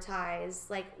prioritize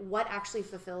like what actually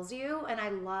fulfills you, and I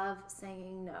love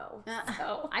saying no.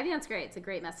 So I think that's great. It's a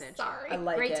great message. Sorry, I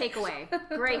like great it. Takeaway.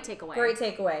 Great takeaway. Great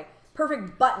takeaway.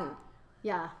 Perfect button.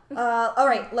 Yeah. All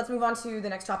right, let's move on to the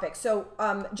next topic. So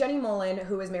Jenny Mullen,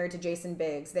 who is married to Jason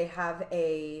Biggs, they have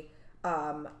a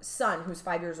son who's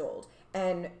 5 years old,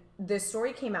 and this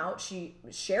story came out. She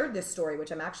shared this story,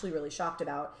 which I'm actually really shocked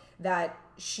about, that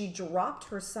she dropped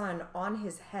her son on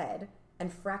his head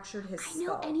and fractured his skull. I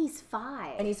know, and he's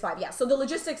 5. And he's 5, yeah. So the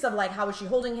logistics of like how was she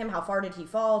holding him, how far did he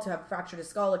fall to have fractured his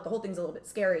skull, like the whole thing's a little bit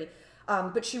scary.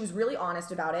 But she was really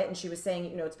honest about it, and she was saying,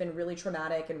 you know, it's been really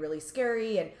traumatic and really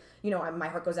scary, and you know, my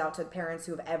heart goes out to parents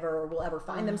who have ever or will ever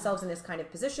find themselves in this kind of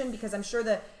position, because I'm sure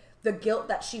the guilt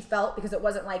that she felt, because it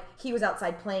wasn't like he was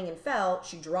outside playing and fell,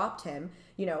 she dropped him,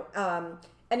 you know,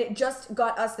 and it just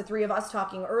got us, the three of us,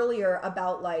 talking earlier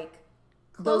about like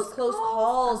those close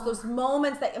calls, those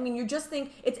moments that, I mean, you just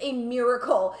think it's a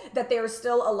miracle that they are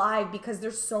still alive, because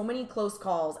there's so many close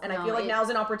calls, and I feel like now's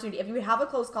an opportunity. If you have a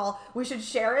close call, we should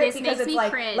share it, because it's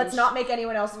like, cringe. Let's not make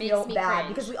anyone else feel bad,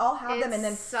 because we all have them, and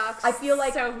then I feel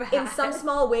like in some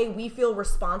small way we feel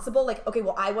responsible, like, okay,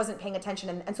 well, I wasn't paying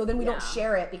attention, and so then we don't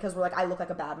share it because we're like, I look like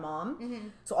a bad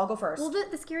mom. So I'll go first. Well,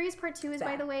 the scariest part too is,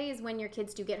 by the way, is when your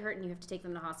kids do get hurt and you have to take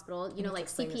them to hospital. You know, like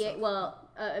CPA. Well,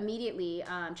 immediately,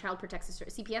 Child Protective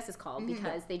CPS is called,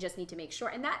 because they just need to make sure,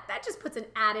 and that just puts an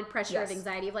added pressure of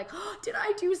anxiety of like, oh, did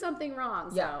I do something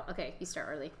wrong? So okay, you start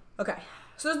early. Okay,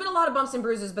 so there's been a lot of bumps and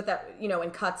bruises, but that, you know,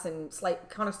 and cuts, and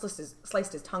kind of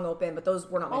sliced his tongue open, but those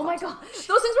were not my fault. Oh my gosh,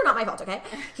 those things were not my fault. Okay,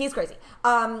 he's crazy.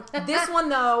 This one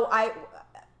though,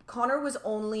 Connor was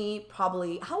only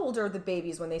probably, how old are the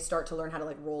babies when they start to learn how to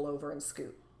like roll over and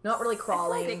scoot? Not really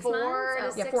crawling. Like 4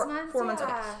 to 6 months. 4 months.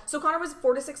 Okay. So Connor was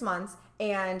 4 to 6 months,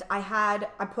 and I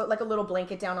put like a little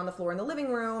blanket down on the floor in the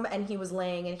living room, and he was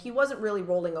laying, and he wasn't really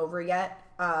rolling over yet,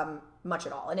 much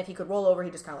at all. And if he could roll over,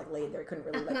 he just kind of like laid there. He couldn't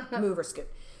really like move or scoot.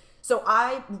 So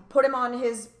I put him on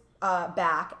his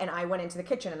back, and I went into the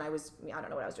kitchen, and I don't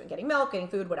know what I was doing, getting milk, getting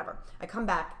food, whatever. I come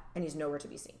back, and he's nowhere to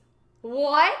be seen.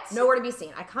 What? Nowhere to be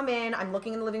seen. I come in, I'm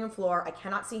looking in the living room floor, I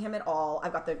cannot see him at all.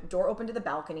 I've got the door open to the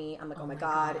balcony. I'm like, oh my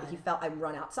God. He fell. I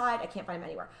run outside. I can't find him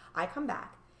anywhere. I come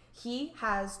back. He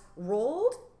has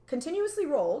continuously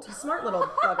rolled, smart little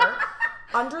bugger,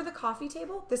 under the coffee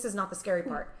table. This is not the scary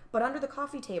part, but under the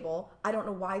coffee table, I don't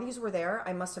know why these were there.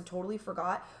 I must have totally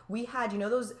forgot. We had, you know,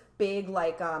 those big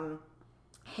like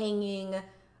hanging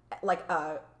like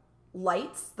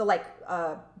lights, the like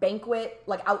banquet,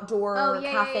 like outdoor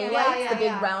cafe lights, the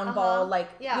big round ball, like,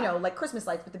 you know, like Christmas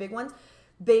lights, but the big ones.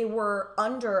 They were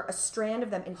under a strand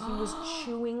of them, and he was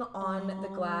chewing on the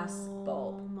glass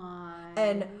bulb. Oh my.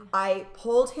 And I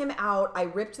pulled him out. I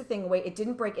ripped the thing away. It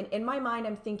didn't break. And in my mind,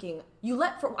 I'm thinking, I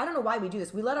don't know why we do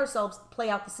this. We let ourselves play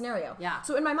out the scenario. Yeah.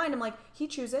 So in my mind, I'm like, he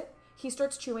chews it. He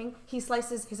starts chewing. He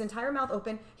slices his entire mouth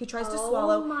open. He tries to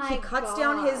swallow. He cuts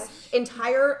down his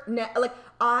entire neck. Like,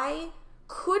 I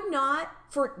could not,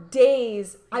 for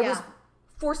days, I was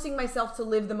forcing myself to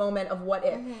live the moment of what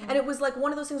if. And it was like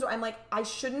one of those things where I'm like,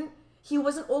 he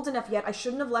wasn't old enough yet. I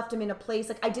shouldn't have left him in a place.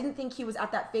 Like, I didn't think he was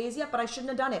at that phase yet, but I shouldn't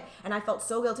have done it. And I felt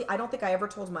so guilty. I don't think I ever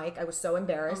told Mike. I was so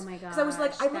embarrassed. Oh my gosh. Because I was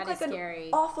like, I look like scary. an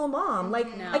awful mom.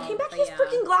 Like, No, I came back, he has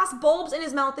freaking glass bulbs in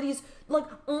his mouth that he's like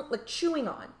chewing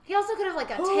on. He also could have like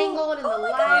tangled in the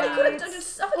lights. God, he could have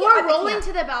just suffocated. Or rolling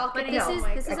to the balcony.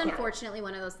 But this is unfortunately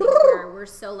one of those things where we're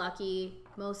so lucky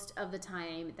most of the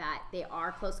time that they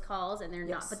are close calls and they're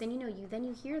not. But then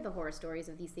you hear the horror stories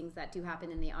of these things that do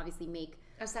happen, and they obviously make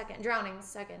A second. Drowning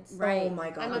seconds. Right. Oh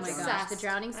my god. I'm obsessed. The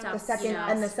drowning stuff. The second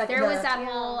and the second. There was that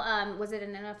whole. Was it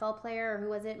an NFL player or who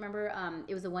was it? Remember?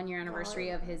 It was the 1 year anniversary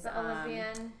of his. The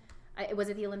Olympian. Was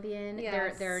it the Olympian?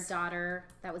 Yes. Their daughter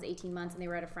that was 18 months and they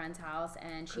were at a friend's house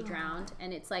and she drowned.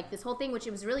 And it's like this whole thing, which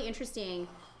it was really interesting.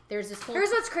 There's this whole. Here's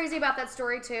what's crazy about that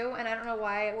story too, and I don't know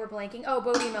why we're blanking. Oh,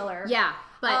 Bodie Miller. Yeah,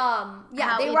 but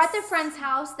they were at their friend's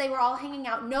house. They were all hanging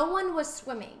out. No one was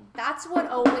swimming. That's what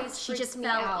always she freaks just me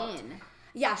fell out. in.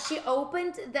 Yeah, she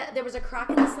opened. There was a crack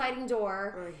in the sliding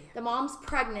door. Oh, yeah. The mom's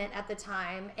pregnant at the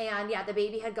time, and yeah, the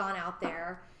baby had gone out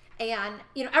there. And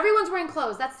everyone's wearing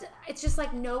clothes. It's just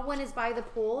like no one is by the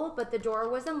pool, but the door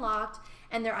was unlocked,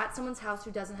 and they're at someone's house who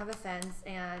doesn't have a fence,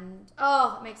 and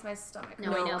it makes my stomach.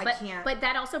 No, I know, I can't. But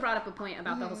that also brought up a point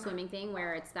about the whole swimming thing,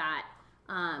 where it's that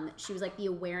she was like the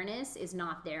awareness is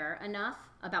not there enough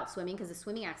about swimming because the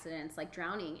swimming accidents, like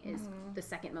drowning, is the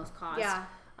second most cause. Yeah.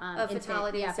 Of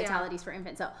fatalities. Yeah, fatalities for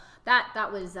infants. So that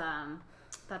was.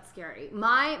 That's scary.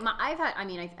 I've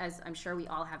had, as I'm sure we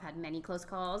all have had many close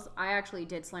calls. I actually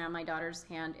did slam my daughter's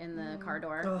hand in the car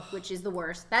door, which is the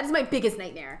worst. That is my biggest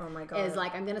nightmare. Oh my God. Is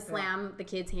like, I'm going to slam the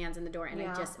kids' hands in the door. And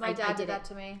my dad did that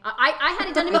to me. I had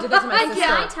it done to me. I did that to my sister.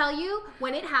 Can I tell you,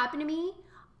 when it happened to me,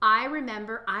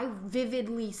 I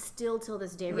vividly still till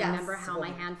this day remember how my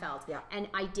hand felt. Yeah. And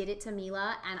I did it to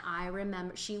Mila, and I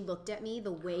remember she looked at me,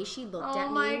 the way she looked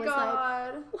at me was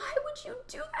like, why would you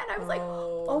do that? And I was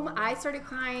like, I started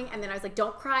crying, and then I was like,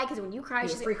 don't cry, because when you cry,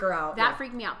 she's freak her out. That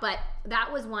freaked me out. But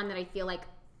that was one that I feel like,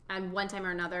 and one time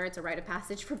or another, it's a rite of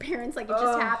passage for parents. Like, it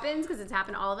just happens, because it's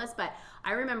happened to all of us. But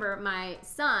I remember my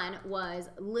son was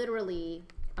literally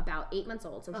about 8 months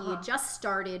old. So he had just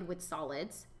started with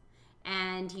solids.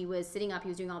 And he was sitting up, he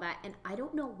was doing all that. And I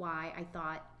don't know why I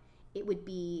thought it would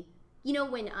be,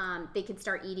 when they could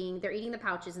start eating, they're eating the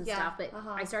pouches and stuff, but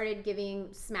I started giving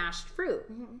smashed fruit.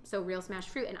 So real smashed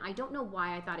fruit. And I don't know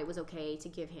why I thought it was okay to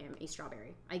give him a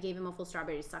strawberry. I gave him a full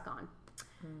strawberry to suck on.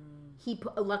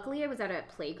 Luckily I was at a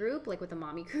play group, like with a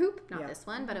mommy group, not this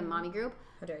one, but a mommy group.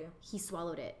 How dare you? He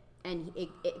swallowed it and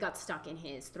it got stuck in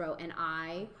his throat. And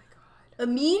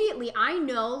immediately, I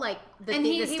know, like,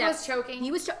 he was choking.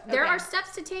 He was there are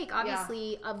steps to take,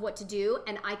 obviously, of what to do,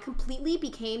 and I completely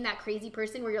became that crazy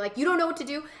person where you're like, you don't know what to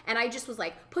do, and I just was,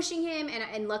 like, pushing him,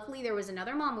 and luckily there was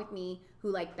another mom with me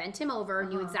who, like, bent him over,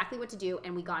 knew exactly what to do,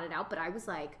 and we got it out, but I was,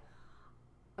 like,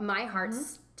 my heart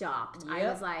stopped. Yep. I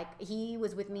was, like, he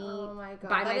was with me by my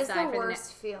side. That is the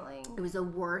worst feeling. It was the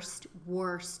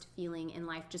worst feeling in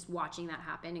life, just watching that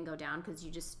happen and go down, because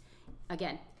you just,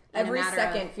 again... Every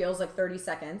second feels like 30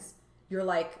 seconds. You're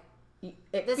like,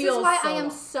 this is why I am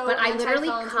so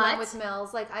anti-phones with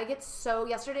Mills. Like, I get so...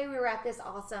 Yesterday we were at this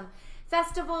awesome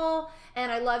festival, and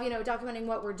I love, documenting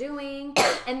what we're doing.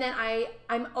 And then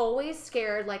I'm always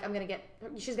scared, like,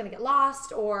 she's gonna get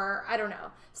lost, or I don't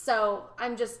know. So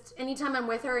I'm just, anytime I'm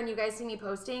with her and you guys see me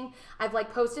posting, I've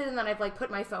like posted and then I've like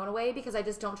put my phone away because I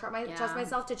just don't trust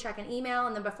myself to check an email,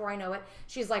 and then before I know it,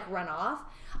 she's like run off.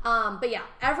 But yeah,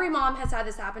 every mom has had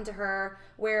this happen to her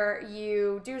where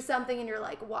you do something and you're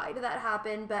like, why did that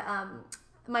happen? But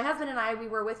my husband and I, we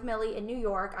were with Millie in New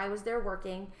York. I was there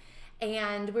working,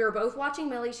 and we were both watching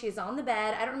Millie. She's on the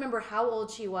bed. I don't remember how old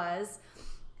she was.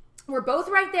 We're both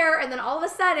right there, and then all of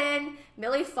a sudden,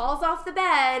 Millie falls off the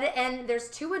bed, and there's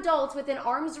two adults within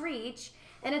arm's reach,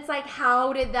 and it's like,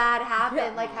 how did that happen?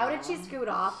 Yeah. Like, how did she scoot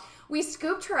off? We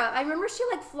scooped her up. I remember she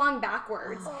like flung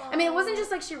backwards. Oh. I mean, it wasn't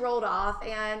just like she rolled off,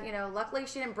 and luckily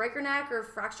she didn't break her neck or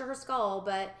fracture her skull,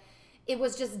 but it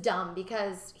was just dumb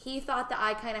because he thought that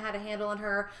I kind of had a handle on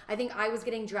her. I think I was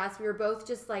getting dressed. We were both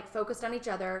just like focused on each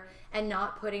other and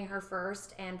not putting her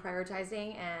first and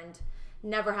prioritizing, and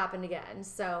never happened again.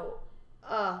 So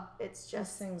it's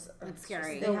just things. It's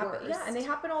scary. They happen, and they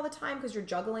happen all the time because you're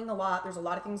juggling a lot. There's a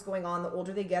lot of things going on. The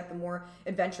older they get, the more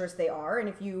adventurous they are. And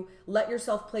if you let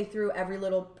yourself play through every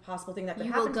little possible thing that could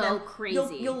happen to them,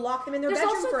 crazy. You'll lock them in their There's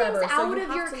bedroom also forever. Things so out you of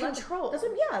have your to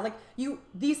control.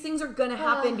 These things are gonna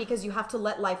happen because you have to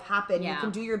let life happen. Yeah. You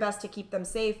can do your best to keep them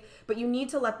safe, but you need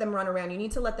to let them run around. You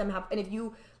need to let them have. And if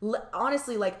you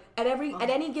honestly, like at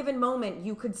any given moment,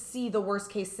 you could see the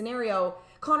worst case scenario.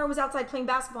 Connor was outside playing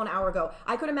basketball an hour ago.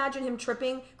 I could imagine him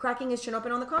tripping, cracking his chin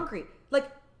open on the concrete. Like,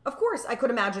 of course, I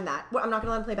could imagine that. What, I'm not going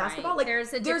to let him play basketball? Right. Like,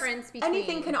 there's a difference between...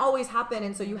 Anything can always happen,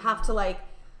 and so you have to, like...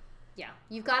 Yeah,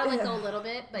 you've got to let go a little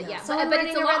bit, but yeah. Someone but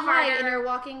running it's a a lot red light harder. and you're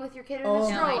walking with your kid in a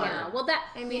stroller. No, I know.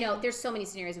 Well, there's so many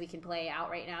scenarios we can play out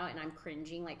right now, and I'm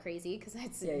cringing like crazy because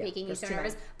it's making me so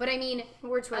nervous. But I mean,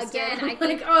 we're twisted. Again, I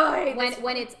think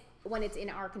when it's when it's in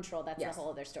our control, that's a whole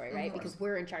other story, right? Because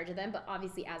we're in charge of them. But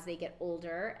obviously, as they get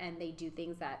older and they do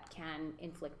things that can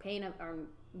inflict pain or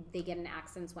they get in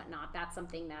accidents, whatnot, that's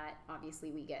something that obviously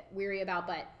we get weary about.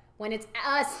 But when it's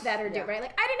us that are doing, right?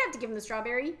 Like, I didn't have to give him the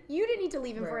strawberry. You didn't need to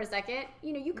leave him for a second.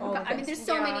 You know, you can I mean, there's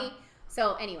so many.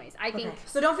 So anyways, I think.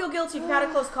 So don't feel guilty if you had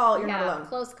a close call. You're not alone.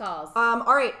 Close calls.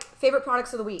 All right. Favorite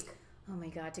products of the week. Oh my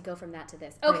God, to go from that to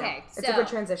this. Okay, it's a good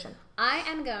transition. I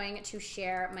am going to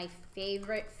share my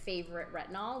favorite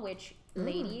retinol, which,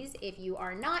 ladies, if you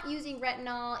are not using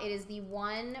retinol, it is the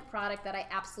one product that I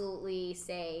absolutely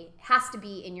say has to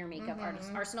be in your makeup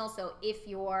arsenal. So if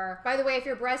you're... By the way, if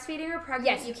you're breastfeeding or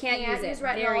pregnant, you can't use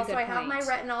retinol. Very good so I have my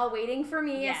retinol waiting for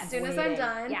me as soon as I'm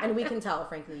done. Yeah. And we can tell,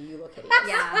 frankly, you look hideous.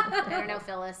 Yeah, I don't know,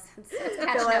 Phyllis. It's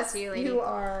catching up to you, lady. You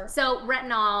are... So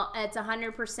retinol, it's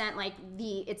 100% like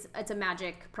it's a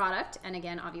magic product. And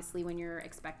again, obviously, when you're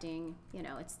expecting, you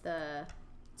know,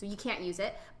 so you can't use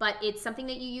it, but it's something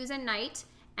that you use at night,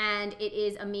 and it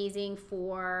is amazing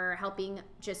for helping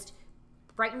just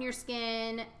brighten your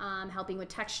skin, helping with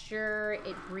texture.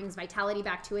 It brings vitality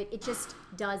back to it. It just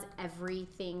does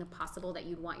everything possible that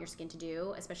you'd want your skin to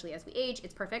do, especially as we age.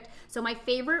 It's perfect. So my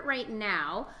favorite right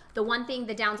now,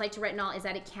 the downside to retinol is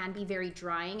that it can be very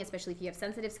drying, especially if you have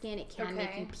sensitive skin. It can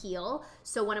make you peel.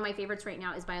 So one of my favorites right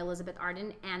now is by Elizabeth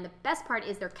Arden, and the best part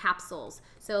is their capsules.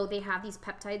 So they have these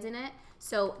peptides in it.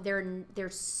 So they're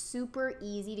super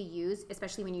easy to use,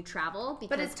 especially when you travel.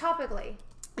 But it's topically.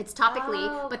 It's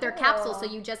topically, but they're capsules. So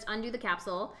you just undo the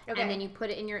capsule, and then you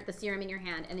put it in the serum in your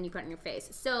hand, and then you put it in your face.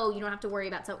 So you don't have to worry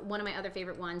about. So one of my other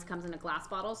favorite ones comes in a glass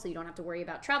bottle, so you don't have to worry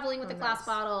about traveling with a glass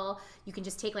bottle. You can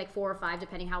just take like 4 or 5,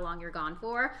 depending how long you're gone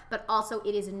for. But also,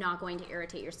 it is not going to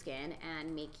irritate your skin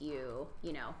and make you,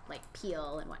 like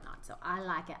peel and whatnot. So I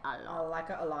like it a lot. I like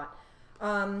it a lot.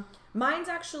 Mine's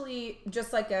actually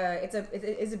just like it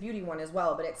is a beauty one as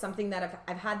well, but it's something that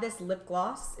I've had this lip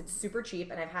gloss. It's super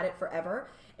cheap and I've had it forever,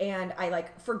 and I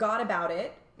like forgot about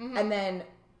it and then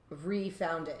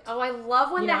refound it. Oh, I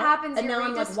love when that happens. And now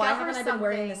I'm like, why haven't I been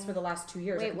wearing this for the last 2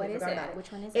 years? Wait, what is it?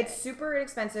 Which one is it? It's super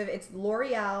inexpensive. It's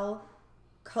L'Oreal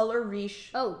Color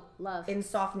Riche. Oh, love. In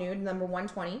soft nude, number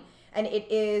 120. And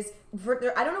it is,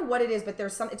 I don't know what it is, but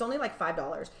it's only like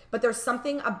 $5. But there's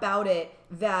something about it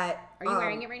that... Are you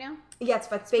wearing it right now? Yeah, it's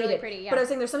faded. Really pretty, yeah. But I was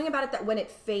saying there's something about it that when it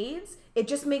fades, it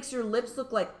just makes your lips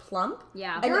look like plump.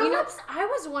 Yeah. And your lips, I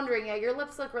was wondering, your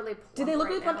lips look really plump. Do they look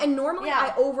really plump? And normally I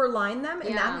overline them,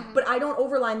 but I don't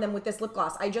overline them with this lip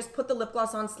gloss. I just put the lip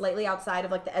gloss on slightly outside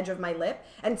of like the edge of my lip.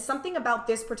 And something about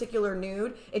this particular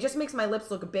nude, it just makes my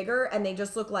lips look bigger, and they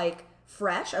just look like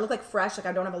fresh. I look like fresh, like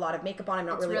I don't have a lot of makeup on. I'm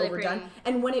not really overdone. Pretty.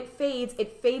 And when it fades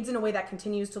in a way that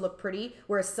continues to look pretty,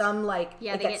 whereas some it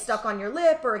gets stuck on your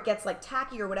lip or it gets like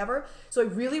tacky or whatever. So I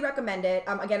really recommend it.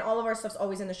 Again, all of our stuff's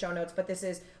always in the show notes, but this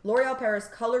is L'Oreal Paris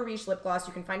Color Riche Lip Gloss.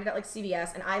 You can find it at like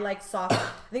CVS, and I like soft.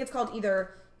 I think it's called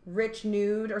either Rich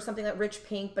Nude or something like Rich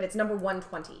Pink, but it's number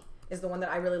 120 is the one that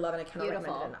I love, and I cannot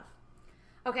recommend it enough.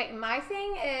 Okay, my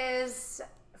thing is...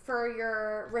 For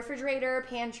your refrigerator,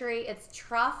 pantry, it's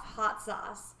Truff hot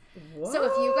sauce. What? So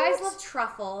if you guys love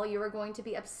truffle, you are going to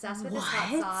be obsessed with this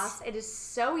hot sauce. It is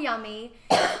so yummy.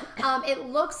 It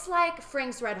looks like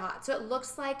Frank's Red Hot. So it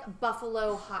looks like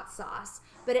buffalo hot sauce.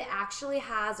 But it actually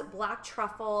has black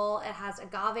truffle. It has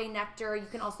agave nectar. You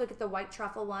can also get the white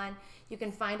truffle one. You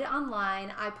can find it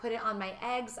online. I put it on my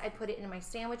eggs. I put it in my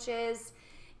sandwiches.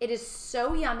 It is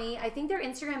so yummy. I think their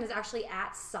Instagram is actually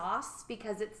 @sauce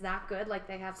because it's that good. Like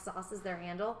they have sauce as their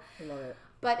handle. I love it.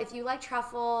 But if you like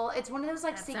truffle, it's one of those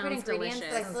like secret ingredients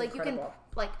that I feel like you can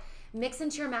like mix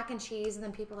into your mac and cheese, and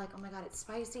then people are like, oh my God, it's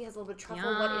spicy, has a little bit of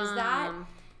truffle. Yum. What is that?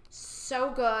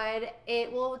 So good.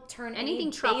 It will turn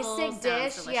anything basic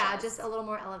dish, just a little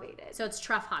more elevated. So it's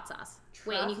Truff hot sauce.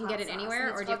 Wait, and you can get it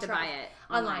anywhere, or do you have to buy it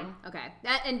online? Okay.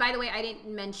 And by the way, I didn't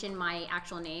mention my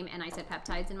actual name, and I said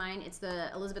peptides in mine. It's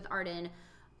the Elizabeth Arden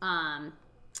retinol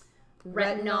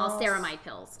ceramide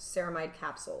pills. Ceramide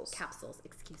capsules.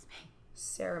 Excuse me.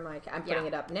 Ceramide. I'm putting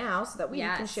it up now so that we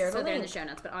can share the link. So they're in the show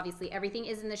notes, but obviously everything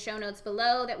is in the show notes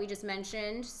below that we just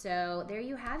mentioned. So there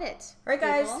you have it. All right,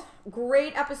 guys.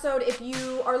 Great episode. If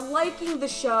you are liking the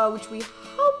show, which we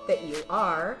hope that you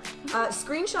are,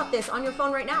 screenshot this on your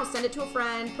phone right now. Send it to a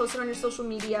friend. Post it on your social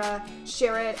media.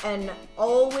 Share it. And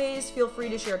always feel free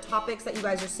to share topics that you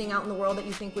guys are seeing out in the world that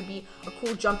you think would be a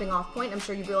cool jumping off point. I'm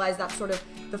sure you realize that's sort of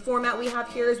the format we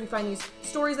have here is we find these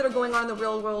stories that are going on in the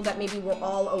real world that maybe we're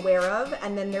all aware of. of,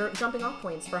 and then their jumping off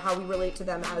points for how we relate to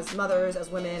them as mothers, as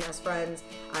women, as friends,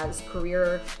 as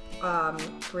career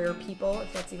people,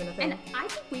 if that's even a thing. And I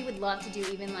think we would love to do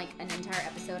even like an entire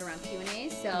episode around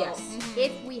Q&As. So yes.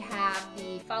 if we have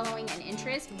the following and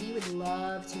interest, we would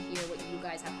love to hear what you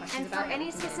guys have questions about. And for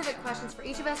any specific questions for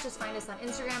each of us, just find us on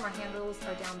Instagram. Our handles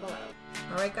are down below.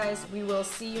 All right, guys, we will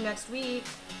see you next week.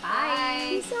 Bye.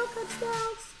 Peace out, Cub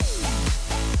Scouts.